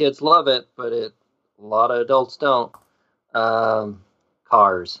lot of kids love it, but a lot of adults don't.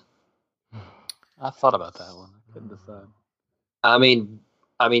 Cars. I thought about that one. I couldn't decide. I mean,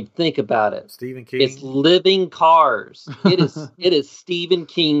 think about it. Stephen King. It's living cars. It is Stephen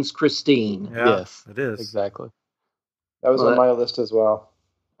King's Christine. Yeah, yes, it is. Exactly. That was on my list as well.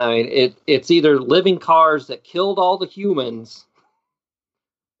 I mean, it's either living cars that killed all the humans,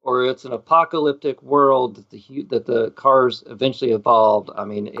 or it's an apocalyptic world that the cars eventually evolved. I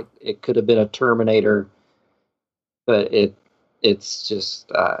mean, it could have been a Terminator, but it's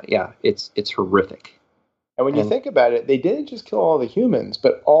just it's horrific. And when you think about it, they didn't just kill all the humans,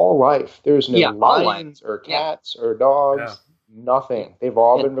 but all life. There's no lions or cats or dogs. Yeah. Nothing. They've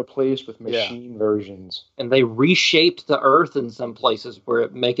all been replaced with machine versions. And they reshaped the Earth in some places where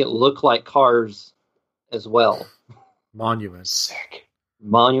it make it look like cars as well. Monuments. Sick.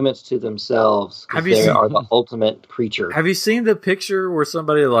 Monuments to themselves. They are the ultimate creature. Have you seen the picture where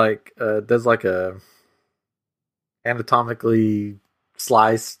somebody like does like a anatomically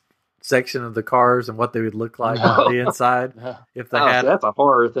sliced section of the cars and what they would look like on the inside if they had? That's a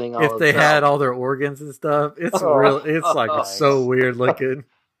horror thing. If they had all their organs and stuff, it's so weird looking.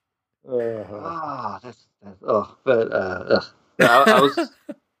 I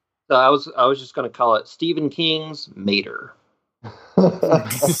was just going to call it Stephen King's Mater.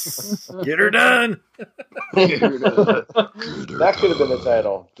 Get her done. Get her done. That could have been the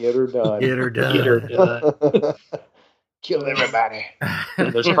title. Get her done. Get her done. Get her done. Kill everybody.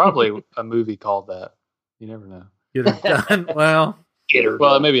 There's probably a movie called that. You never know. Get her done. Well, get her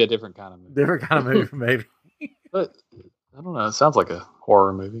well, done. Maybe a different kind of movie. Different kind of movie, maybe. But I don't know. It sounds like a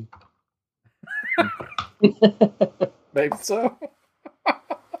horror movie. Maybe so.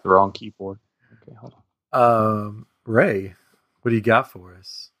 The wrong keyboard. Okay, hold on. Ray, what do you got for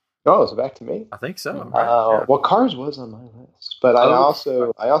us? Oh, is it back to me? I think so. Right? Well, Cars was on my list, but I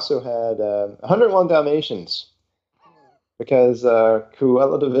also had 101 Dalmatians. Because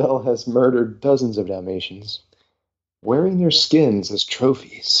Cruella de Vil has murdered dozens of Dalmatians. wearing their skins as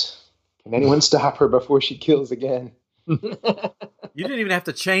trophies. Can anyone stop her before she kills again? You didn't even have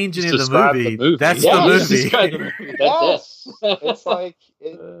to change any of the Describe movie. the movie. That's Yeah, the you just movie. described the movie. That's Yes, it's like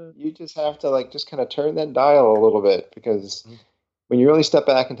you just have to like just kind of turn that dial a little bit, because when you really step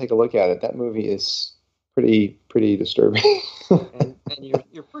back and take a look at it, that movie is pretty disturbing. And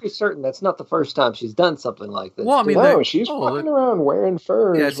you're pretty certain that's not the first time she's done something like this. Well, I mean, No, she's walking around wearing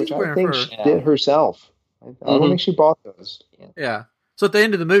furs, Yeah, she's which I wearing think furs. she did herself. I don't think she bought those. Yeah. So at the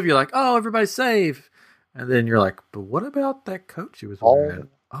end of the movie, you're like, oh, everybody's safe. And then you're like, but what about that coat she was wearing?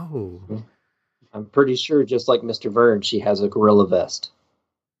 Oh. I'm pretty sure, just like Mr. Verne, she has a gorilla vest.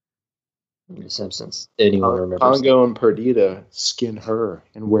 In The Simpsons. Anyone remembers? Congo and Perdita skin her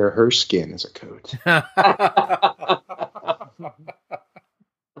and wear her skin as a coat.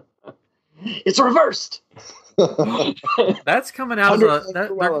 It's reversed. That's coming out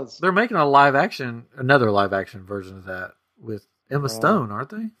of they're making another live action version of that with Emma Stone, aren't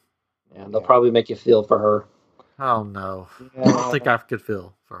they? Yeah, they'll probably make you feel for her. Oh no. I don't think I could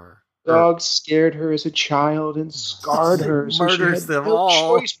feel for her. Dogs scared her as a child and scarred her. So she had them no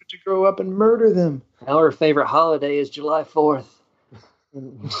all. choice but to grow up and murder them. Now her favorite holiday is July 4th.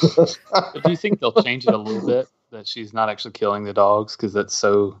 But do you think they'll change it a little bit, that she's not actually killing the dogs because that's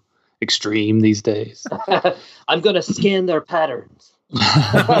so extreme these days? I'm going to scan their patterns.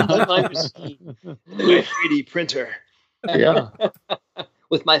 My machine. My 3D printer. Yeah.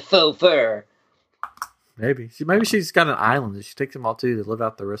 With my faux fur. Maybe she's got an island that she takes them all to live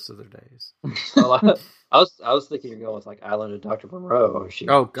out the rest of their days. Well, I was thinking you're going with like Island of Dr. Monroe. She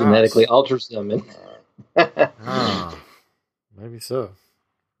Oh, gosh. genetically alters them. And Maybe so.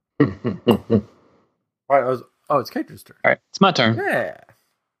 All right. It's Caitlin's turn. All right, it's my turn. Yeah.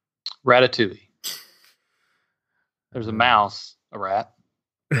 Ratatouille. There's a mouse, a rat,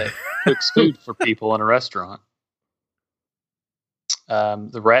 that cooks food for people in a restaurant.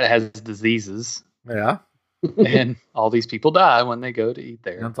 The rat has diseases, Yeah. and all these people die when they go to eat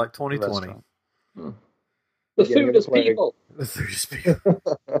there. Sounds like 2020. the food is people.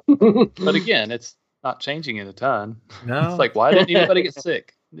 But again, it's not changing it a ton. No. It's like, why didn't anybody get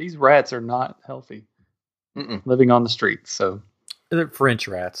sick? These rats are not healthy. Living on the streets. So They're French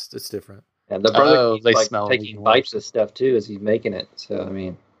rats. It's different. And the brother they like smell taking bites of stuff too as he's making it. So I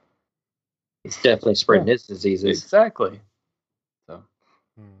mean, he's definitely spreading his diseases. exactly. So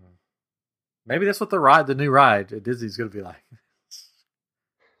Maybe that's what the new ride at Disney's going to be like.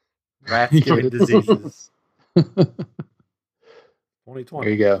 Rats getting diseases. 2020.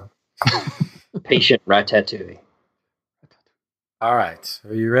 there you go. Patient Ratatouille. All right.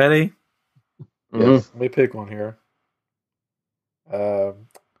 Are you ready? Yes. Let me pick one here.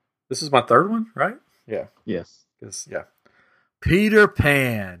 This is my third one, right? Yeah. Yes. Yeah. Peter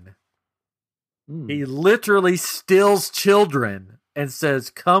Pan. He literally steals children and says,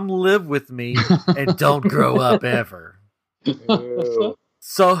 "Come live with me and don't grow up ever."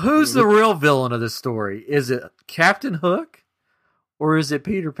 So who's the real villain of this story? Is it Captain Hook or is it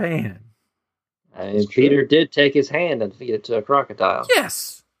Peter Pan? And Peter did take his hand and feed it to a crocodile.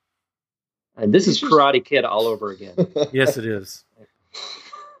 Yes. And this is Karate Kid all over again. Yes, it is.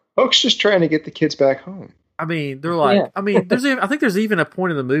 Hook's just trying to get the kids back home. I mean, they're like, I mean, I think there's even a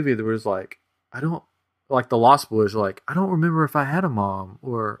point in the movie that was like, the Lost Boys are like, I don't remember if I had a mom,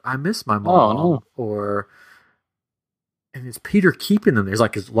 or I miss my mom, and it's Peter keeping them there. It's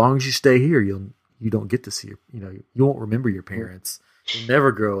like, as long as you stay here, you don't get to see you won't remember your parents. You'll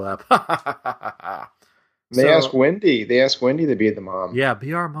never grow up. They ask Wendy to be the mom. Yeah,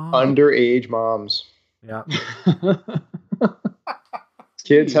 be our mom. Underage moms. Yeah.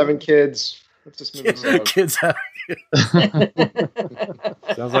 Kids having kids. Let's just move on. Kids having kids.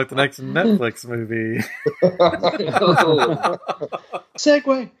 Sounds like the next Netflix movie.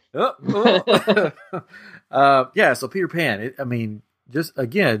 Segue. So Peter Pan.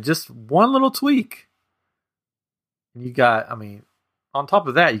 Just one little tweak. You got, on top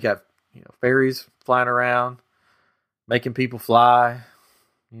of that, you got, fairies flying around, making people fly.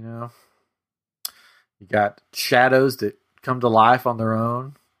 You got shadows that come to life on their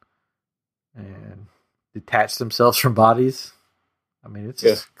own and detach themselves from bodies. It's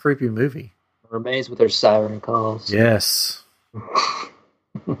a creepy movie. Remains with their siren calls. Yes.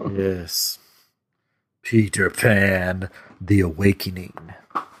 Yes. Peter Pan, The Awakening.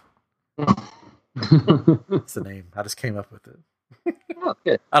 That's the name. I just came up with it. Oh,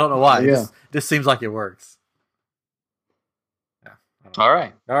 good. I don't know why. Yeah. It just seems like it works. Yeah. All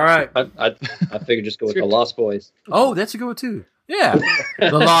right. I figured just go with the Lost Boys. Oh, that's a good one too. Yeah.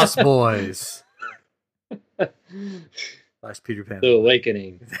 The Lost Boys. / Peter Pan. The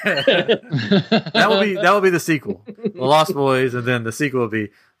Awakening. That will be the sequel, The Lost Boys, and then the sequel will be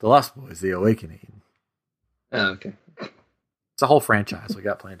The Lost Boys: The Awakening. Oh, okay. It's a whole franchise we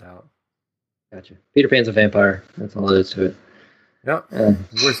got planned out. Gotcha. Peter Pan's a vampire. That's all there is to it. Yep.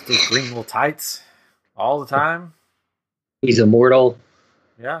 Wears those green little tights all the time. He's immortal.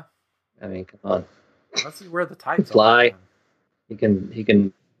 Yeah. I mean, come on. Let's wear the tights. Fly. He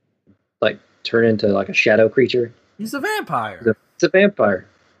can like turn into like a shadow creature. He's a vampire. It's a vampire.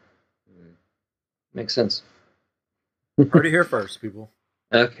 Makes sense. Heard it here first, people.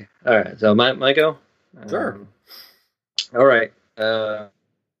 Okay. All right. So my go. Sure. All right. I'm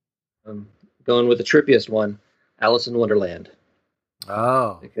going with the trippiest one, Alice in Wonderland.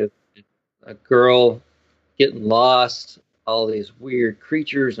 Oh. Because a girl getting lost, all these weird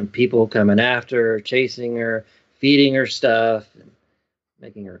creatures and people coming after her, chasing her, feeding her stuff, and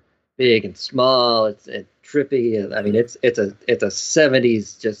making her big and small. It's trippy. I mean, it's a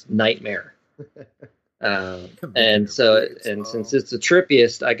 70s just nightmare. And since it's the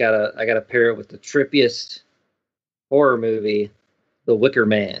trippiest, I gotta pair it with the trippiest horror movie, The Wicker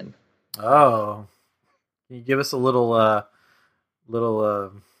Man. Oh. Can you give us a little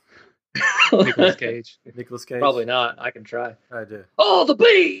Nicolas Cage. Nicolas Cage? Probably not. I can try. I do. Oh, the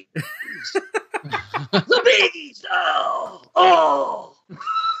bees! The bees! Oh!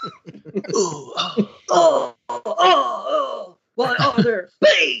 Why are there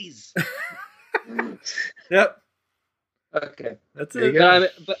bees? Yep. Okay. That's There you it.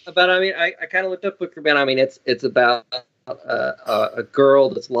 go. But I mean, I kind of looked up Wicker Man. I mean, it's about a girl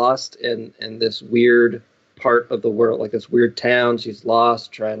that's lost in this weird part of the world, like this weird town. She's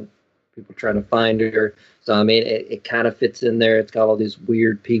lost, people trying to find her. So I mean, it kind of fits in there. It's got all these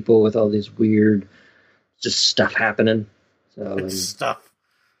weird people with all these weird just stuff happening. So It's stuff.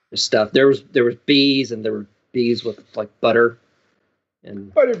 there's stuff. There was bees, and there were bees with like butter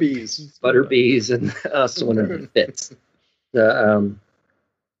and Butterbees. bees, and so one of them fits.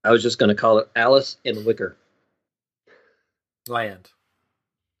 I was just going to call it Alice in Wicker. Land.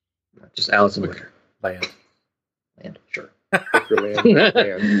 Just Alice in Wicker. Land. Land, sure. Wickerland.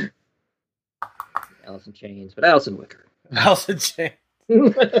 Yeah. Alice in Chains, but Alice in Wicker. Allison Chain.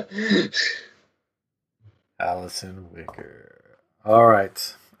 Allison Wicker. All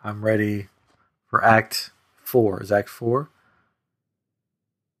right. I'm ready for Act 4. Is Act 4?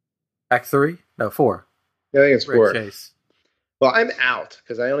 Act 3? No, 4. I think it's Ray 4. Chase. Well, I'm out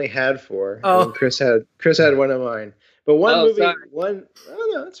because I only had 4. Oh. And Chris had one of mine. But one movie, sorry. oh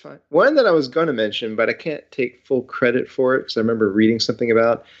no, that's fine. One that I was going to mention, but I can't take full credit for it because I remember reading something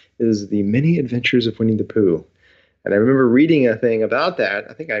about is The Many Adventures of Winnie the Pooh. And I remember reading a thing about that.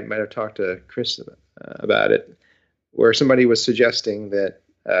 I think I might have talked to Chris about it, where somebody was suggesting that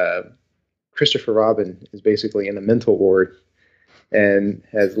Christopher Robin is basically in a mental ward and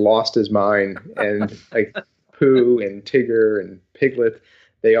has lost his mind, and like Pooh and Tigger and Piglet,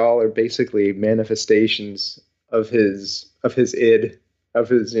 they all are basically manifestations of his id, of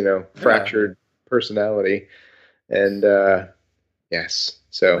his fractured personality, and yes,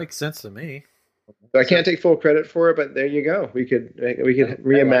 so Makes sense to me. I can't take full credit for it, but there you go. We could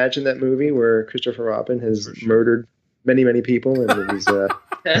reimagine that movie where Christopher Robin has murdered many people and is and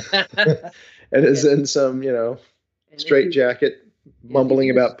is in some straitjacket mumbling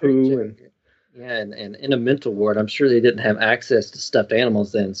about Pooh and. Yeah, and in a mental ward, I'm sure they didn't have access to stuffed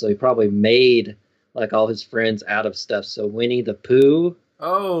animals then, so he probably made like all his friends out of stuff. So Winnie the Pooh,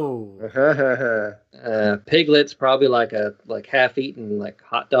 Oh. Piglet's probably like half-eaten like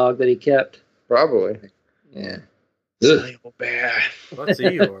hot dog that he kept. Probably. Yeah. Silly old bear. What's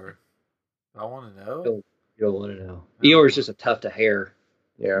Eeyore? I want to know. You don't want to know. Eeyore's just a tuft of hair.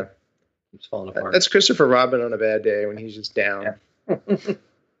 Yeah. Keeps falling apart. That's Christopher Robin on a bad day when he's just down. Yeah.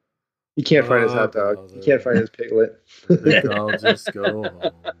 He can't find his hot dog. He can't find his piglet. I'll just go home.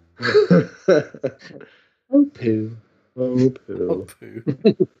 Oh, Pooh. Oh, Pooh.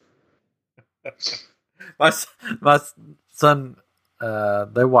 Pooh. my son,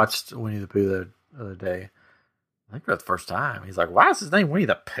 they watched Winnie the Pooh the other day. I think for the first time. He's like, why is his name Winnie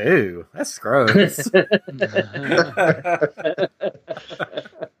the Pooh? That's gross.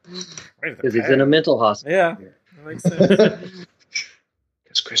 Because he's in a mental hospital. Yeah, that makes sense.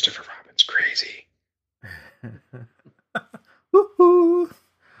 Because Christopher Robin's crazy. Woohoo!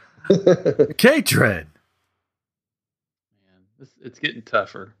 K-Trend. Man, it's getting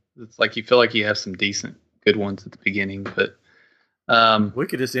tougher. It's like you feel like you have some decent, good ones at the beginning, but We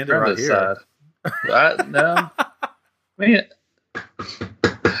could just end it from right this here. side. No, man.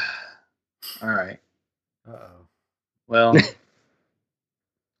 All right. Uh-oh. Well,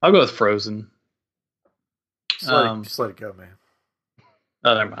 I'll go with Frozen. Just let it go, man.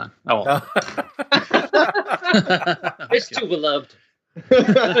 Oh, never mind. I won't. It's too beloved.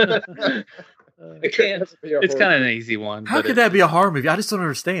 It's kind of an easy one. How could that be a horror movie? I just don't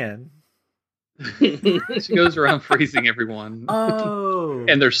understand. She goes around freezing everyone. Oh.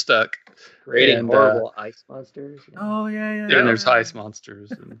 And they're stuck. Creating horrible ice monsters. Oh, yeah. And there's ice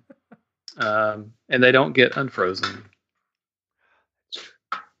monsters. And they don't get unfrozen.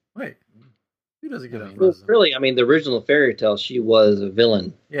 Wait. Who doesn't get unfrozen? Well, really, I mean, the original fairy tale, she was a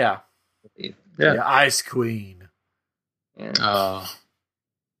villain. Yeah. The Ice Queen. Yeah. Oh.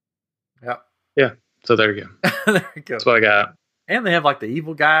 Yeah. So there you go. There you go. That's what I got. And they have like the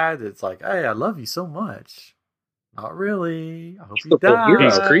evil guy that's like, hey, I love you so much. Not really. I hope you die.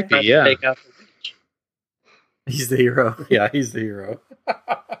 He's creepy, yeah. Take out the witch. He's the hero. Yeah, he's the hero.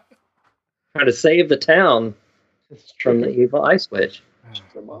 Trying to save the town from the evil ice witch.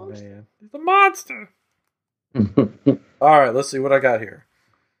 Oh, man. He's a monster. All right, let's see what I got here.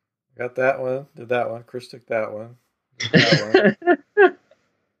 Got that one. Did that one. Chris took that one. Did that one.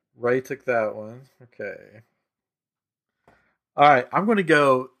 Ray took that one. Okay. All right, I'm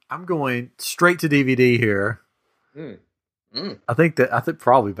going straight to DVD here. I think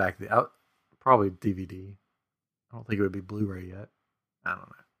probably probably DVD. I don't think it would be Blu-ray yet. I don't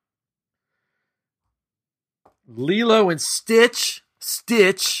know. Lilo and Stitch.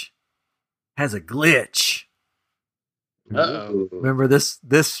 Stitch has a glitch. Uh-oh. Remember this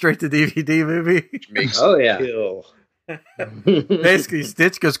straight to DVD movie? Oh yeah. Basically,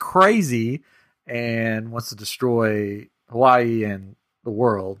 Stitch goes crazy and wants to destroy Hawaii and the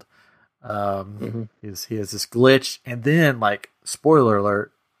world. He has this glitch, and then, like, spoiler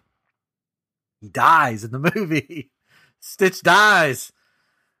alert, he dies in the movie. Stitch dies.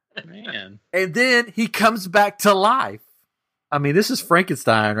 Man. And then he comes back to life. I mean, this is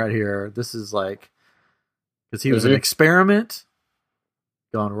Frankenstein right here. This is like, because he was an experiment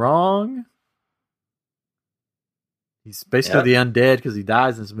gone wrong. He's basically the undead because he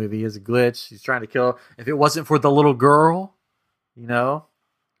dies in this movie. He has a glitch. He's trying to kill. If it wasn't for the little girl,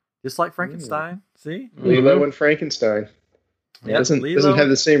 just like Frankenstein. See? Lilo and Frankenstein. It doesn't have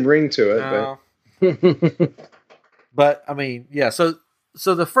the same ring to it. No. But I mean, yeah. So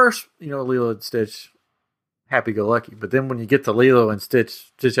the first, Lilo and Stitch, happy-go-lucky. But then when you get to Lilo and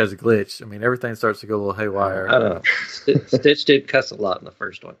Stitch has a glitch. I mean, everything starts to go a little haywire. I don't know. Stitch did cuss a lot in the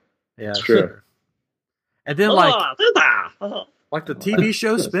first one. Yeah, true. And then like the TV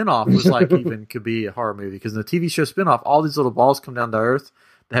show spinoff was like even could be a horror movie, because in the TV show spinoff, all these little balls come down to Earth.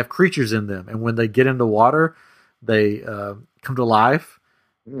 They have creatures in them, and when they get into water, they come to life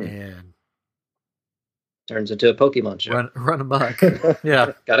and turns into a Pokemon show. Run amok.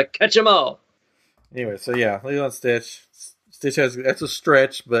 Yeah, gotta catch them all. Anyway, so yeah, Lilo and Stitch. Stitch that's a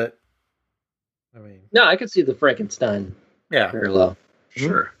stretch, but I mean, no, I could see the Frankenstein parallel.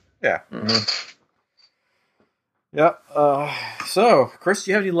 Sure. Yeah. Yep. So, Chris,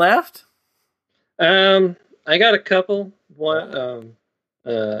 do you have any left? I got a couple. One,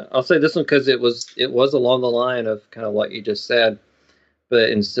 I'll say this one because it was along the line of kind of what you just said, but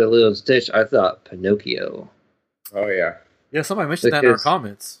instead of Lilo and Stitch, I thought Pinocchio. Oh yeah, yeah. Somebody mentioned that in our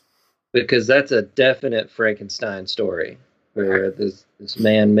comments, because that's a definite Frankenstein story where this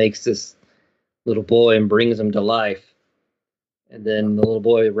man makes this little boy and brings him to life, and then the little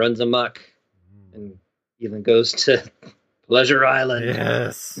boy runs amok and even goes to Pleasure Island.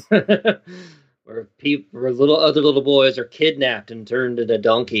 Yes. where other little boys are kidnapped and turned into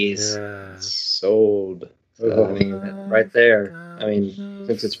donkeys. Yes. Sold. So, I mean, right there. I mean,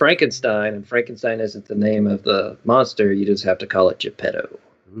 since it's Frankenstein, and Frankenstein isn't the name of the monster, you just have to call it Geppetto.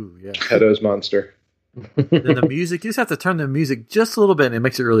 Ooh, yeah. Geppetto's monster. Then the music, you just have to turn the music just a little bit, and it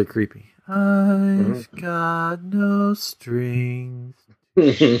makes it really creepy. I've got no strings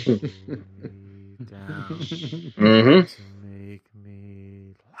to down to make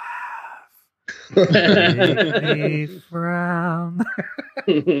me laugh, make me frown.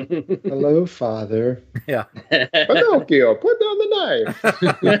 Hello, Father. Yeah. Pinocchio, put down the knife.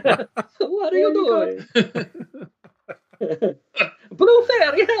 What are you doing? Blue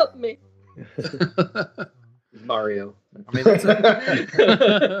Fairy, help me. Mario. I mean, that's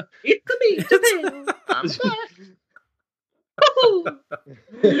It's me, Japan. I'm back.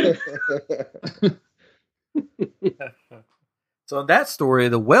 So in that story,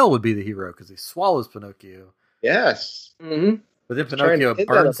 the whale would be the hero because he swallows Pinocchio. Yes. Mm-hmm. But then Pinocchio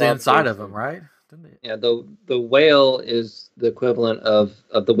burns the inside of him, right? Yeah, the whale is the equivalent of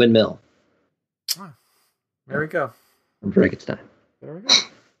the windmill. Oh, there we go. From Frankenstein. There we go.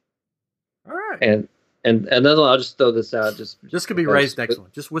 All right. And And another one, I'll just throw this out. This could be Ray's next one.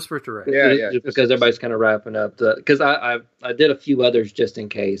 Just whisper it to Ray. Yeah. Just because everybody's kind of wrapping up. Because I did a few others just in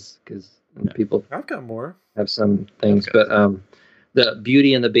case, because people I've got more. have some things. But the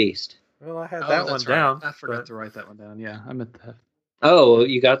Beauty and the Beast. Well, I had that one down. I forgot to write that one down. Yeah, I meant that. Oh,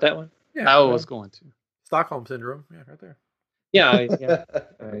 you got that one? Yeah, I was going to. Stockholm Syndrome. Yeah, right there. Yeah. Is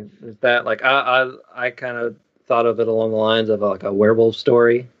that like I kind of thought of it along the lines of like a werewolf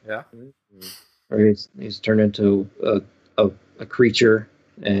story. Yeah. Where he's turned into a creature,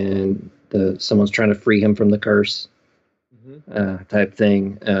 and someone's trying to free him from the curse, type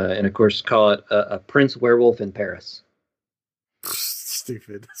thing. And of course, call it a Prince Werewolf in Paris.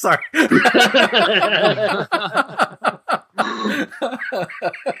 Stupid. Sorry.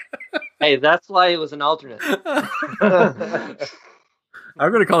 Hey, that's why it was an alternate. I'm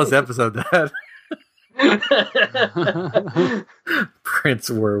going to call this episode that. Prince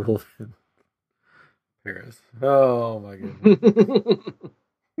Werewolf in Paris. Oh my goodness.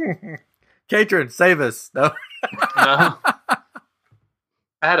 Katrin, save us. No. No.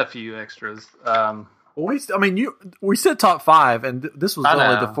 I had a few extras. We said top 5, and this was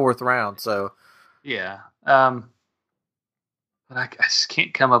only the 4th round. So yeah, but I just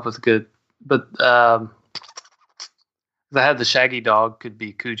can't come up with good. But I had the Shaggy dog could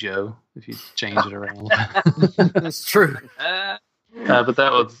be Cujo if you change it around. That's true. But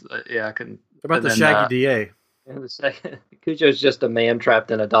that was I couldn't. What about the Shaggy DA? And the second, Cujo's just a man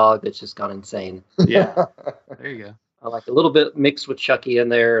trapped in a dog that's just gone insane. Yeah, there you go. I like a little bit mixed with Chucky in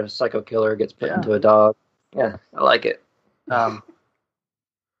there. A psycho killer gets put into a dog. Yeah, I like it. Yeah.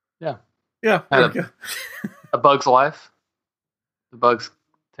 A Bug's Life. The bugs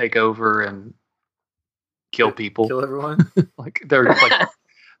take over and kill people. Kill everyone.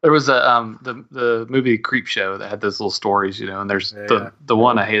 There was the movie Creep Show that had those little stories, and there's the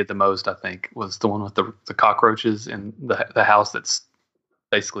one I hated the most, I think, was the one with the cockroaches in the house that's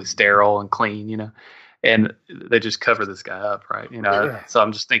basically sterile and clean, and they just cover this guy up, right? So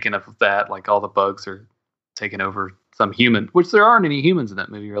I'm just thinking of that, like all the bugs are taking over some human, which there aren't any humans in that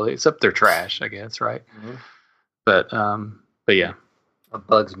movie really, except they're trash, I guess, right? Mm-hmm. But yeah. A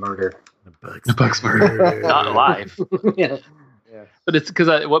bug's murder. A bug's murder. Not life. Yeah. But it's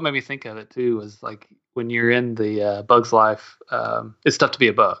because what made me think of it too was like when you're in the Bug's Life, it's tough to be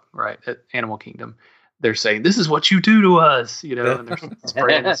a bug, right? At Animal Kingdom, they're saying this is what you do to us, and they're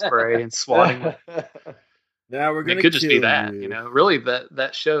spraying and spray and swatting. Now we're gonna. It could just be that, Really,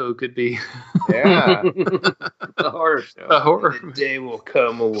 that show could be. Yeah, a horror show. A horror. The day will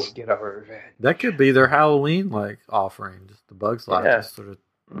come when we'll get our revenge. That could be their Halloween offering, just the Bug's Life, just sort of.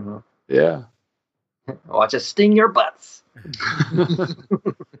 Mm-hmm. Yeah. Watch us sting your butts.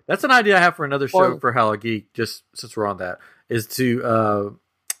 That's an idea I have for another show for HallowGEEK, just since we're on that, is to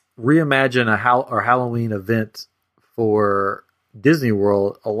reimagine a Halloween event for Disney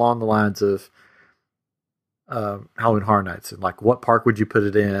World along the lines of Halloween Horror Nights. And like, what park would you put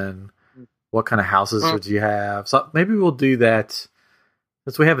it in? What kind of houses would you have? So maybe we'll do that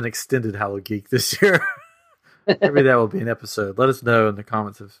since we have an extended HallowGEEK this year. Maybe that will be an episode. Let us know in the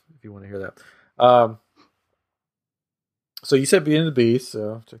comments if you want to hear that. So you said Beauty and the Beast,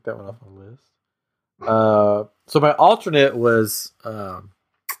 so check that one off my list. So my alternate was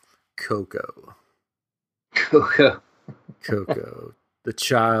Coco. Coco. The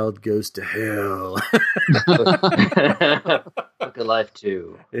child goes to hell. Book of Life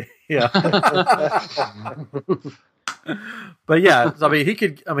 2. Yeah. But yeah,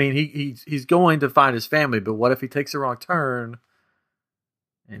 I mean, he's going to find his family, but what if he takes a wrong turn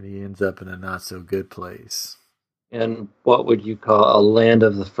and he ends up in a not so good place? And what would you call a Land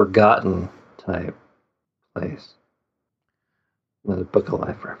of the Forgotten type place? Another Book of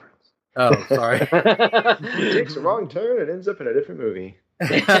Life reference. Oh, sorry. He takes a wrong turn and ends up in a different movie.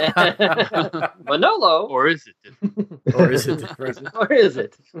 Manolo. Or is it different? Or is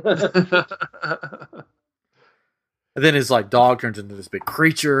it? And then his dog turns into this big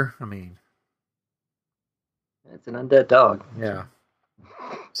creature. I mean, it's an undead dog. Yeah.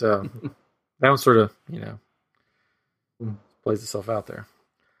 So that one sort of, plays itself out there.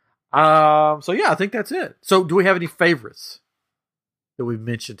 So yeah, I think that's it. So do we have any favorites that we've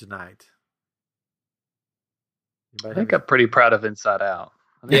mentioned tonight? I think I'm pretty proud of Inside Out.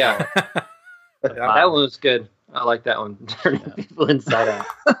 Yeah. That one was good. I like that one. Turning people inside out.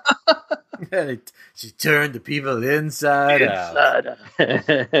 She turned the people inside out.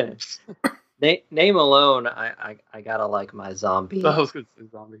 Name alone, I gotta like my zombie. I was gonna say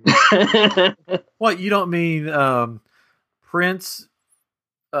zombie. What, you don't mean Prince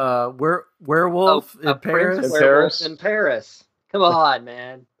werewolf in Paris? Werewolf in Paris. Come on,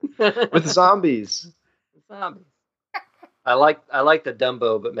 man. With zombies. I like the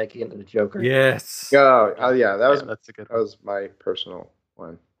Dumbo, but making it into the Joker. Yes. Oh yeah, That's a good that was my personal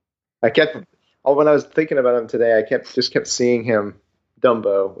one. When I was thinking about him today, I kept seeing him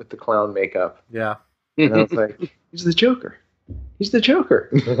Dumbo with the clown makeup. Yeah. And I was like, he's the Joker. He's the Joker.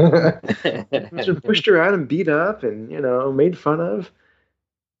 Pushed around and beat up and, made fun of.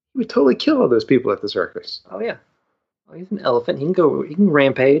 He would totally kill all those people at the circus. Oh yeah. Oh, he's an elephant. He can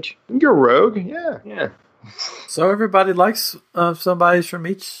rampage. He can go rogue, yeah. Yeah. So everybody likes somebody from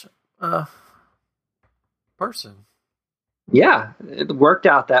each person. Yeah, it worked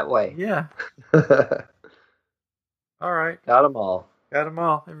out that way. Yeah. All right. Got them all. Got them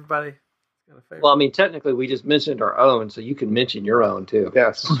all. Everybody got a favorite. Well, I mean, technically, we just mentioned our own, so you can mention your own too.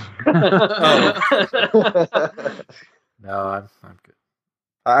 Yes. No, I'm good.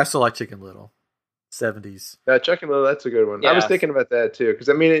 I still like Chicken Little. 70s. Yeah, Chicken Little, that's a good one. I was thinking about that too, because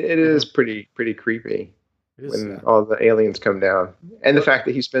I mean, it is pretty creepy when all the aliens come down, and the fact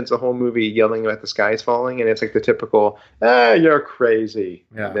that he spends the whole movie yelling about the skies falling, and it's like the typical, you're crazy.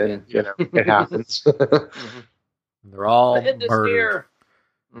 Yeah. And then it happens. They're all The murdered.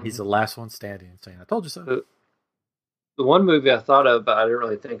 He's the last one standing, saying, "I told you so." The one movie I thought of, but I didn't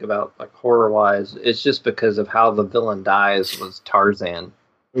really think about like horror wise. It's just because of how the villain dies was Tarzan.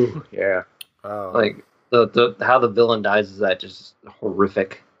 Ooh, yeah. Oh. Like the how the villain dies is that just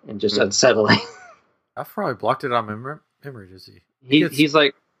horrific and just unsettling. I've probably blocked it on memory. Does he?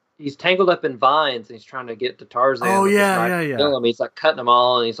 He's tangled up in vines and he's trying to get to Tarzan. Oh yeah. Kill him. He's like cutting them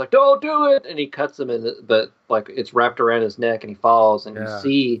all and he's like, "Don't do it!" And he cuts him but like it's wrapped around his neck and he falls and you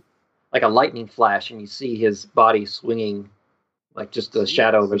see like a lightning flash and you see his body swinging like just the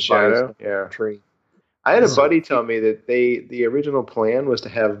shadow of his body. Yeah. Tree. I had a buddy tell me that the original plan was to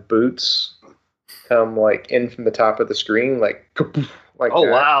have Boots come like in from the top of the screen, like oh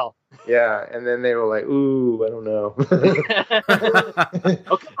that. Wow. Yeah, and then they were like, "Ooh, I don't know."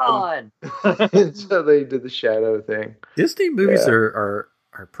 Oh come on! So they did the shadow thing. Disney movies are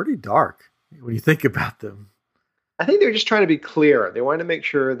pretty dark when you think about them. I think they were just trying to be clear. They wanted to make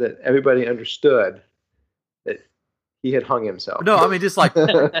sure that everybody understood that he had hung himself. No, I mean just like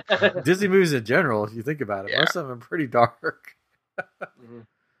Disney movies in general. If you think about it, most of them are pretty dark.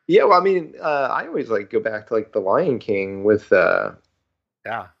 Yeah, well, I mean, I always go back to the Lion King with.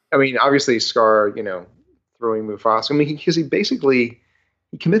 I mean, obviously Scar, throwing Mufasa. I mean, because he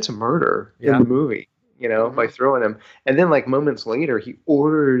commits a murder in the movie, by throwing him. And then moments later, he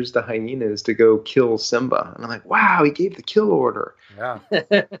orders the hyenas to go kill Simba. And I'm like, wow, he gave the kill order. Yeah.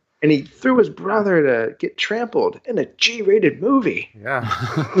 And he threw his brother to get trampled in a G-rated movie. Yeah.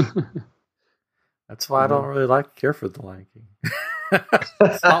 That's why I don't really care for the Lion King.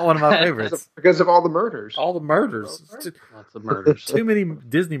 It's not one of my favorites. Because of all the murders. All the murders. Lots of murders. Too many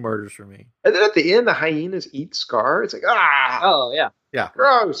Disney murders for me. And then at the end, the hyenas eat Scar. It's like, oh, yeah. Yeah.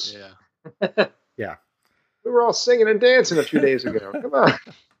 Gross. Yeah. Yeah. We were all singing and dancing a few days ago. Come on.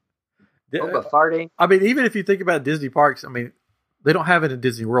 But farting. I mean, even if you think about Disney parks, I mean, they don't have it in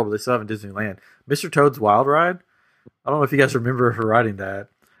Disney World, but they still have it in Disneyland. Mr. Toad's Wild Ride. I don't know if you guys remember her riding that.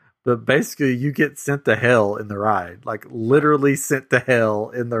 But basically, you get sent to hell in the ride. Literally sent to hell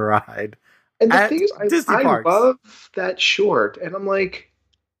in the ride. And the thing is, I love that short. And I'm like,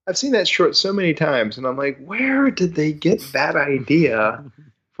 I've seen that short so many times. And I'm like, where did they get that idea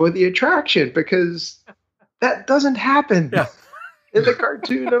for the attraction? Because that doesn't happen in the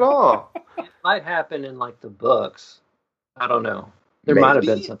cartoon at all. It might happen in the books. I don't know. There might have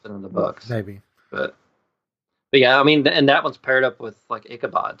been something in the books. Maybe. But yeah, I mean, and that one's paired up with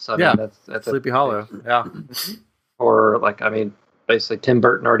Ichabod. So I mean, that's Sleepy Hollow. Yeah. Or I mean, basically Tim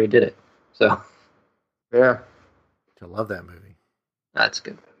Burton already did it. So yeah, I love that movie. That's a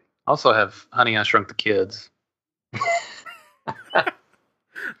good movie. Also have Honey, I Shrunk the Kids.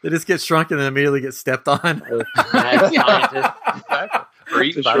 They just get shrunk and then immediately get stepped on. Exactly. Or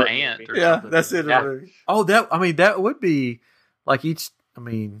eaten by an ant. Or something. That's it. Yeah. Oh, that would be who's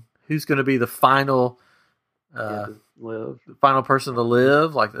going to be the final final person to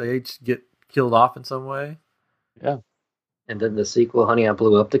live? They each get killed off in some way. Yeah. And then the sequel, Honey, I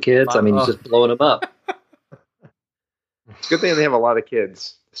Blew Up the Kids. I mean, he's just blowing them up. It's a good thing they have a lot of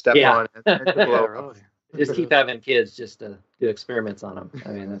kids to step on and to blow up. Just keep having kids just to do experiments on them.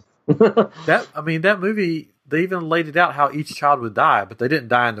 I mean, that movie, they even laid it out how each child would die, but they didn't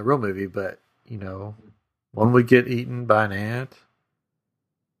die in the real movie. But one would get eaten by an ant,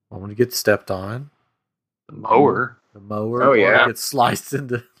 one would get stepped on. The mower. Oh yeah, gets sliced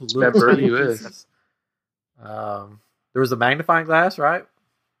into little pieces. There was a magnifying glass, right?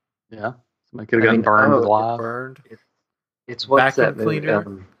 Yeah, somebody could have gotten burned alive. Burned. It's what's vacuum that cleaner.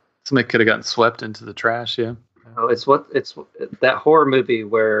 movie? Somebody could have gotten swept into the trash. Yeah. Oh, it's that horror movie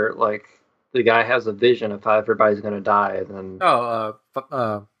where like the guy has a vision of how everybody's going to die, and then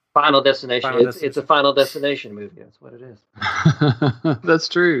Final Destination. It's a Final Destination movie. That's what it is. That's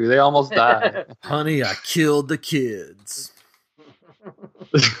true. They almost died. Honey, I killed the kids.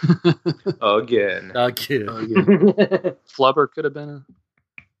 Again. Flubber could have been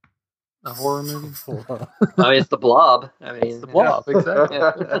a horror movie. I mean, it's the Blob. I mean, it's the Blob, exactly.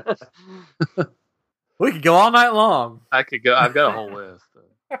 We could go all night long. I could go. I've got a whole list.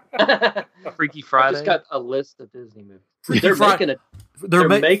 Freaky Friday. I just got a list of Disney movies. They're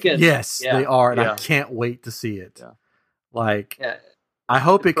making. Yes, they are, and I can't wait to see it. Yeah. Like, I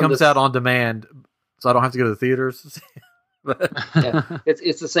hope it comes out on demand, so I don't have to go to the theaters.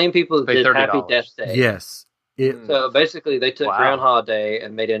 It's the same people that did $30. Happy Death Day. Yes. So basically, they took Groundhog Day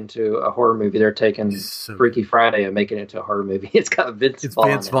and made it into a horror movie. They're taking Freaky Friday and making it into a horror movie. It's got Vince Vaughn.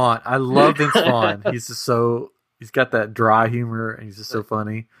 Vince Vaughn. I love Vince Vaughn. He's just he's got that dry humor, and he's just so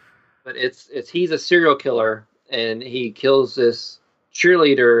funny. But he's a serial killer, and he kills this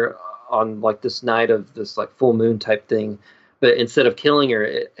cheerleader on like this night of this like full moon type thing. But instead of killing her,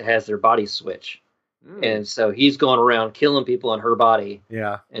 it has their body switch. And so he's going around killing people on her body.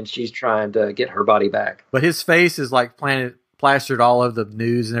 Yeah. And she's trying to get her body back. But his face is like plastered all over the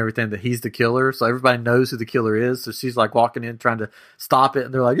news and everything that he's the killer. So everybody knows who the killer is. So she's like walking in trying to stop it.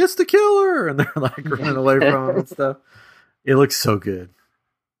 And they're like, it's the killer. And they're like running away from him and stuff. It looks so good.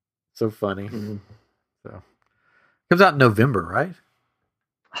 So funny. Mm-hmm. So comes out in November, right?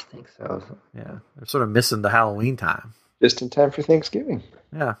 I think so. Yeah. They're sort of missing the Halloween time. Just in time for Thanksgiving.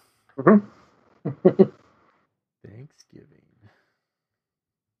 Yeah. Mm-hmm. Thanksgiving.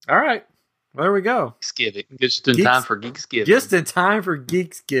 All right. Well, there we go. Geeksgiving. Just in time for Geeksgiving. Just in time for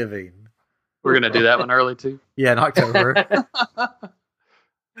Geeksgiving. We're going to do that one early, too? Yeah, in October.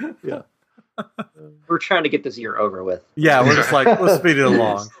 Yeah. We're trying to get this year over with. Yeah, we're just like, let's speed it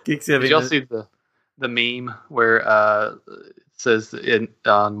along. Geeksgiving. Did y'all see the meme where it says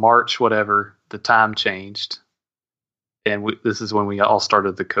on March, whatever, the time changed? And this is when we all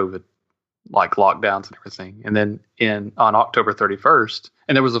started the COVID like lockdowns and everything. And then on October 31st,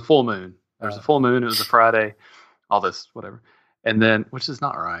 and there was a full moon. There was a full moon. It was a Friday. All this, whatever. And then, which is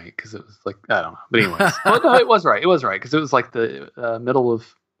not right because it was like, I don't know. But anyways, well, no, it was right. It was right because it was like the middle of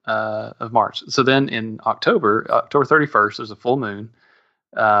March. So then in October 31st, there's a full moon,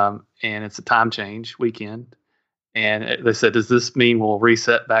 and it's a time change weekend. And they said, does this mean we'll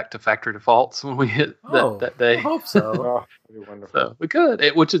reset back to factory defaults when we hit that day? I hope so. Oh, that'd be wonderful. So we could,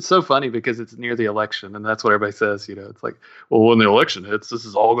 which is so funny because it's near the election, and that's what everybody says. You know, it's like, well, when the election hits, this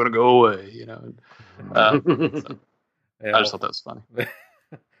is all going to go away. You know, I just thought that was funny.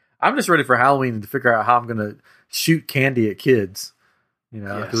 I'm just ready for Halloween to figure out how I'm going to shoot candy at kids. You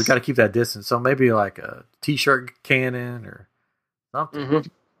know, because we got to keep that distance. So maybe like a T-shirt cannon or something. Mm-hmm.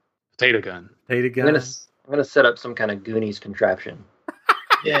 Potato gun. I'm gonna set up some kind of Goonies contraption.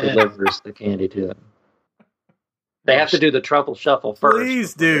 That delivers the candy to them. They have to do the truffle shuffle first.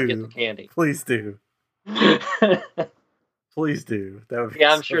 Please do. Get the candy. Please do. Please do. That would be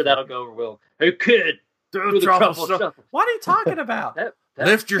I'm sure that'll go over well. Hey kid, do the truffle shuffle. What are you talking about?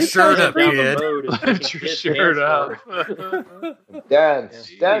 Lift your shirt up, kid. Lift your shirt up.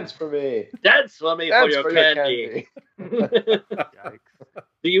 Dance for me. Dance for me for your candy. Do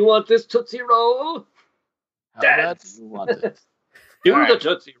you want this Tootsie Roll? Dance. You want it. Do the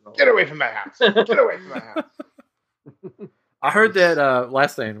Tootsie Roll. Get away from my house. Get away from my house. I heard that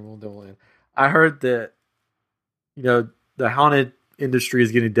last thing we'll do in. I heard that the haunted industry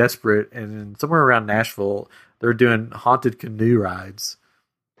is getting desperate, and somewhere around Nashville they're doing haunted canoe rides.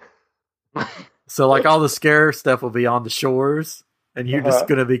 So like all the scare stuff will be on the shores, and you're just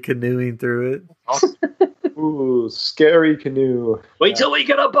going to be canoeing through it. Awesome. Ooh, scary canoe. Wait till we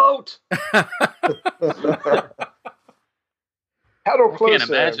get a boat. Paddle closer. I can't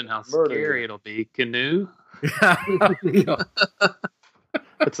imagine how scary it'll be. Canoe?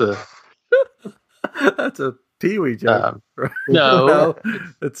 That's a Pee-wee joke. No.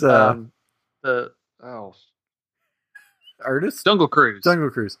 It's Ernest? Jungle Cruise. Jungle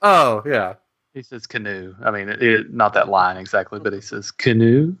Cruise. Oh, yeah. He says canoe. I mean, not that line exactly, but he says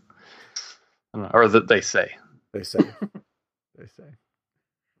canoe. I don't know, or they say. They say.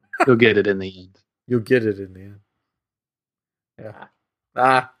 You'll get it in the end. You'll get it in the end.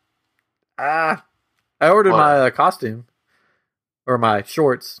 Yeah. I ordered my costume. Or my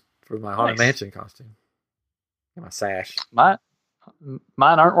shorts for my Haunted Mansion costume. And my sash. Mine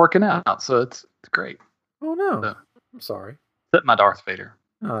aren't working out, so it's great. Oh, no. So, I'm sorry. Except my Darth Vader.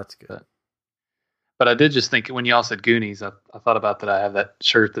 Oh, that's good. But I did just think when you all said Goonies, I thought about that. I have that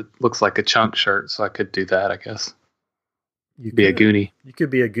shirt that looks like a Chunk shirt, so I could do that, I guess. You be a Goonie. You could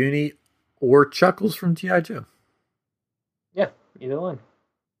be a Goonie or Chuckles from G.I. Joe. Yeah, either one.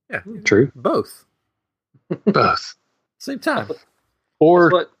 Yeah, true. Both. Both. Same time.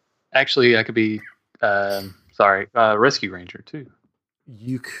 Or actually, I could be, Rescue Ranger too.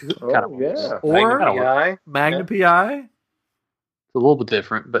 You could. Yeah. Or Magnum PI. It's a little bit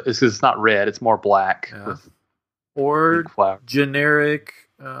different, but it's not red. It's more black. Yeah. Or generic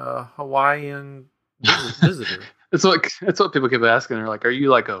Hawaiian visitor. It's what people keep asking. They're like, "Are you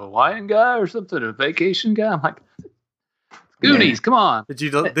like a Hawaiian guy or something? A vacation guy?" I'm like, "Goonies, come on!"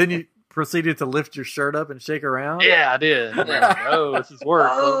 Then you proceeded to lift your shirt up and shake around? Yeah, I did. Oh, this is work.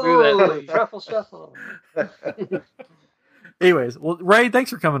 Don't do that. Truffle shuffle. Anyways, well, Ray, thanks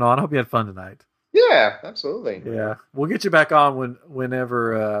for coming on. I hope you had fun tonight. Yeah, absolutely. Yeah, we'll get you back on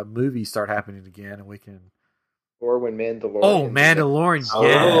whenever movies start happening again, and we can. Or when Mandalorian. Oh, Mandalorian!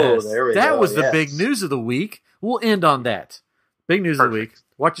 Yes, there we that go. was the big news of the week. We'll end on that. Big news of the week.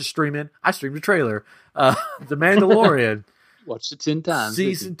 Watch it streaming. I streamed the trailer. The Mandalorian. Watched it 10 times.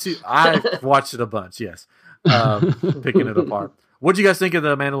 Season 2. I watched it a bunch. Yes, picking it apart. What did you guys think of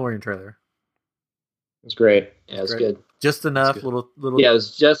the Mandalorian trailer? It was great. Yeah, it was good. Just enough. Good. Little. Yeah, it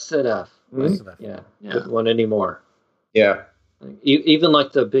was just enough. Just enough. Yeah. Didn't want any more. Yeah. Even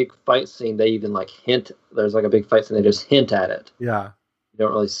like the big fight scene, they even like hint. There's like a big fight scene. They just hint at it. Yeah. You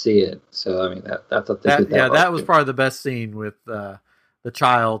don't really see it. So I mean, that's what they did. That was probably the best scene with the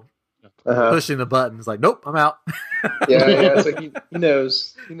child pushing the buttons. Like, nope, I'm out. Yeah. It's like he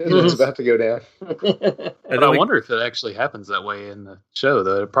knows. He knows what's about to go down. And I wonder if it actually happens that way in the show.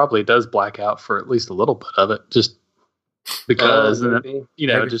 Though it probably does black out for at least a little bit of it, just because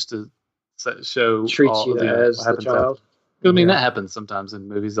just to show treats you as the child. I mean, that happens sometimes in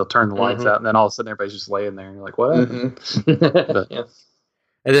movies. They'll turn the lights out, and then all of a sudden everybody's just laying there, and you're like, "What?" Yeah.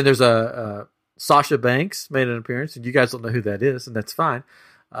 And then there's a Sasha Banks made an appearance, and you guys don't know who that is, and that's fine.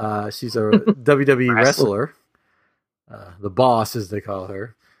 She's a WWE wrestler. The Boss, as they call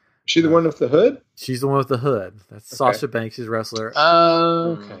her. Is she the one with the hood? She's the one with the hood. That's Sasha Banks. She's a wrestler.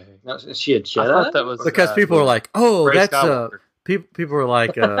 Okay. Now, is she a Jedi? I thought that was because people are like, "Oh, Ray that's Skywalker." People are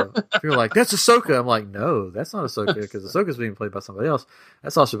like, people are like, that's Ahsoka. I'm like, no, that's not Ahsoka because Ahsoka's being played by somebody else.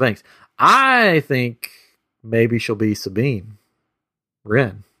 That's Sasha Banks. I think maybe she'll be Sabine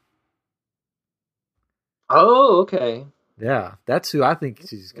Wren. Oh, okay. Yeah, that's who I think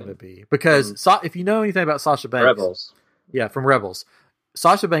she's going to be. Because if you know anything about Sasha Banks, Rebels. Yeah, from Rebels,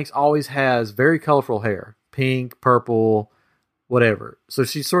 Sasha Banks always has very colorful hair, pink, purple, whatever. So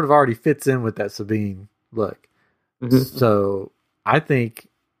she sort of already fits in with that Sabine look. Mm-hmm. So I think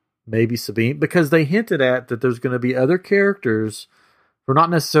maybe Sabine, because they hinted at that there's going to be other characters from not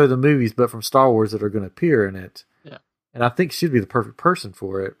necessarily the movies, but from Star Wars that are going to appear in it. Yeah. And I think she'd be the perfect person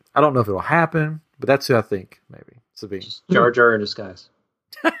for it. I don't know if it'll happen, but that's who I think, maybe. Sabine. Just Jar Jar in disguise.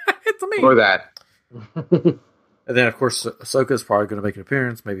 It's me. Or that. And then, of course, Ahsoka's probably going to make an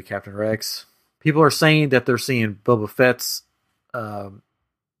appearance, maybe Captain Rex. People are saying that they're seeing Boba Fett's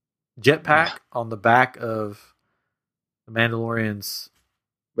jetpack on the back of the Mandalorian's.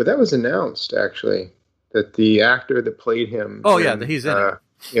 But that was announced, actually, that the actor that played him. That he's in it.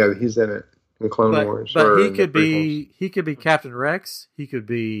 Yeah, he's in it in Clone Wars. But he could be Captain Rex. He could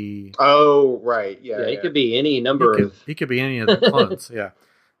be. Oh, right. Yeah. He could be any number of. He could be any of the clones. Yeah,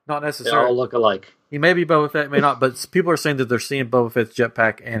 not necessarily. They all look alike. He may be Boba Fett, may not. But people are saying that they're seeing Boba Fett's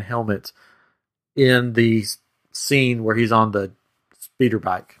jetpack and helmet in the scene where he's on the speeder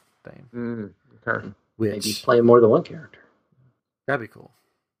bike thing. Okay. Which maybe playing more than one character. That'd be cool.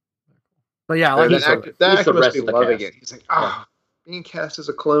 But yeah, I like that actor must be loving it. He's like, being cast as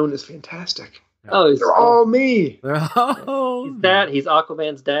a clone is fantastic. Oh, they're all me. He's that. He's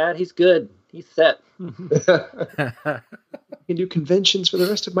Aquaman's dad. He's good. He's set. I can do conventions for the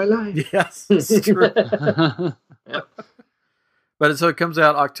rest of my life. Yes, it's true. But so it comes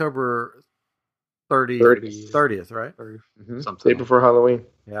out October 30th, right? Something. Day before Halloween.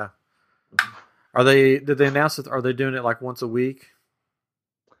 Yeah. Did they announce it? Are they doing it like once a week?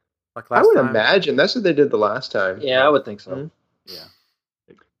 Like last time? Imagine that's what they did the last time. Yeah, I would think so. Mm-hmm.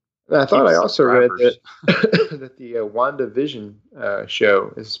 Yeah. And I thought I also read that the WandaVision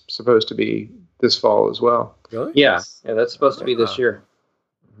show is supposed to be this fall as well. Really? Yeah, that's supposed to be this year.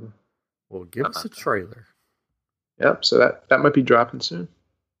 Well, give us a trailer. Yep. So that might be dropping soon.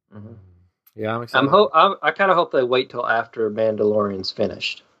 Mm-hmm. Yeah, I'm excited. I kind of hope they wait till after Mandalorian's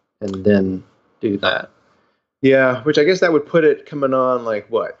finished and then do that. Yeah, which I guess that would put it coming on like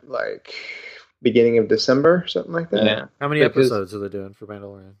beginning of December, something like that. Yeah. How many episodes are they doing for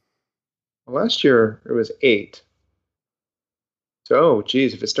Mandalorian? Well, last year it was 8. So,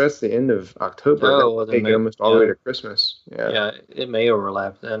 geez, if it starts the end of October, that'll take it almost all the way to Christmas. Yeah, it may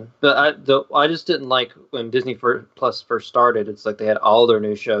overlap then. But I just didn't like when Disney Plus first started. It's like they had all their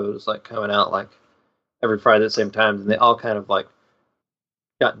new shows like coming out like every Friday at the same time, and they all kind of like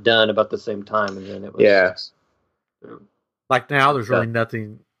got done about the same time, and then it was like now there's really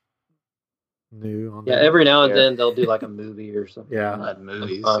nothing new on there. Every now and then they'll do like a movie or something.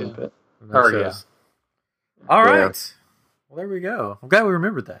 Movies. But, all right. Well, there we go. I'm glad we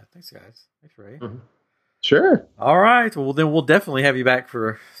remembered that. Thanks, guys. Thanks, Ray. Mm-hmm. Sure. All right. Well, then we'll definitely have you back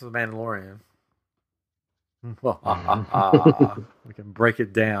for The Mandalorian. We can break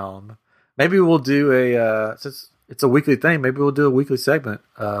it down. Maybe we'll do since it's a weekly thing, maybe we'll do a weekly segment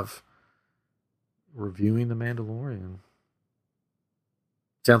of reviewing The Mandalorian.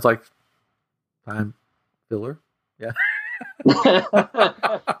 Sounds like time filler. Yeah.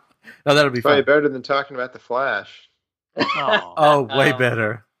 No, that'll be probably fun. better than talking about The Flash. Oh, way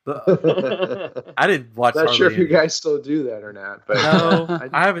better. I didn't watch. Not sure if you guys still do that or not, but no,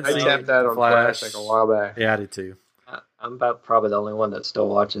 I haven't seen. I tapped that on Flash like a while back. Yeah, I did too. I'm about probably the only one that still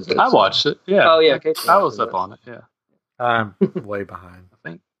watches it. I watched it. Yeah. Oh yeah, I was up on it. Yeah. I'm way behind. I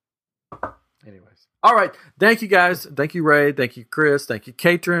think. Anyways, all right. Thank you guys. Thank you, Ray. Thank you, Chris. Thank you,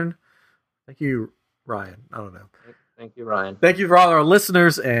 Katrin. Thank you, Ryan. I don't know. Thank you, Ryan. Thank you for all our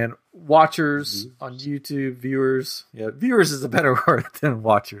listeners and watchers on YouTube, viewers. Yeah, viewers is a better word than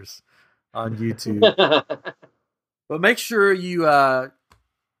watchers on YouTube. But make sure you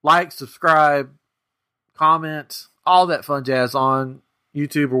like, subscribe, comment, all that fun jazz on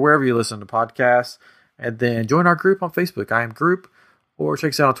YouTube or wherever you listen to podcasts. And then join our group on Facebook, I Am Group, or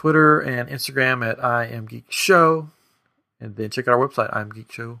check us out on Twitter and Instagram at I Am Geek Show. And then check out our website,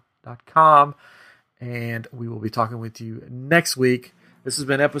 IamGeekShow.com. And we will be talking with you next week. This has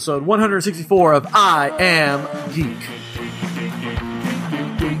been episode 164 of I Am Geek.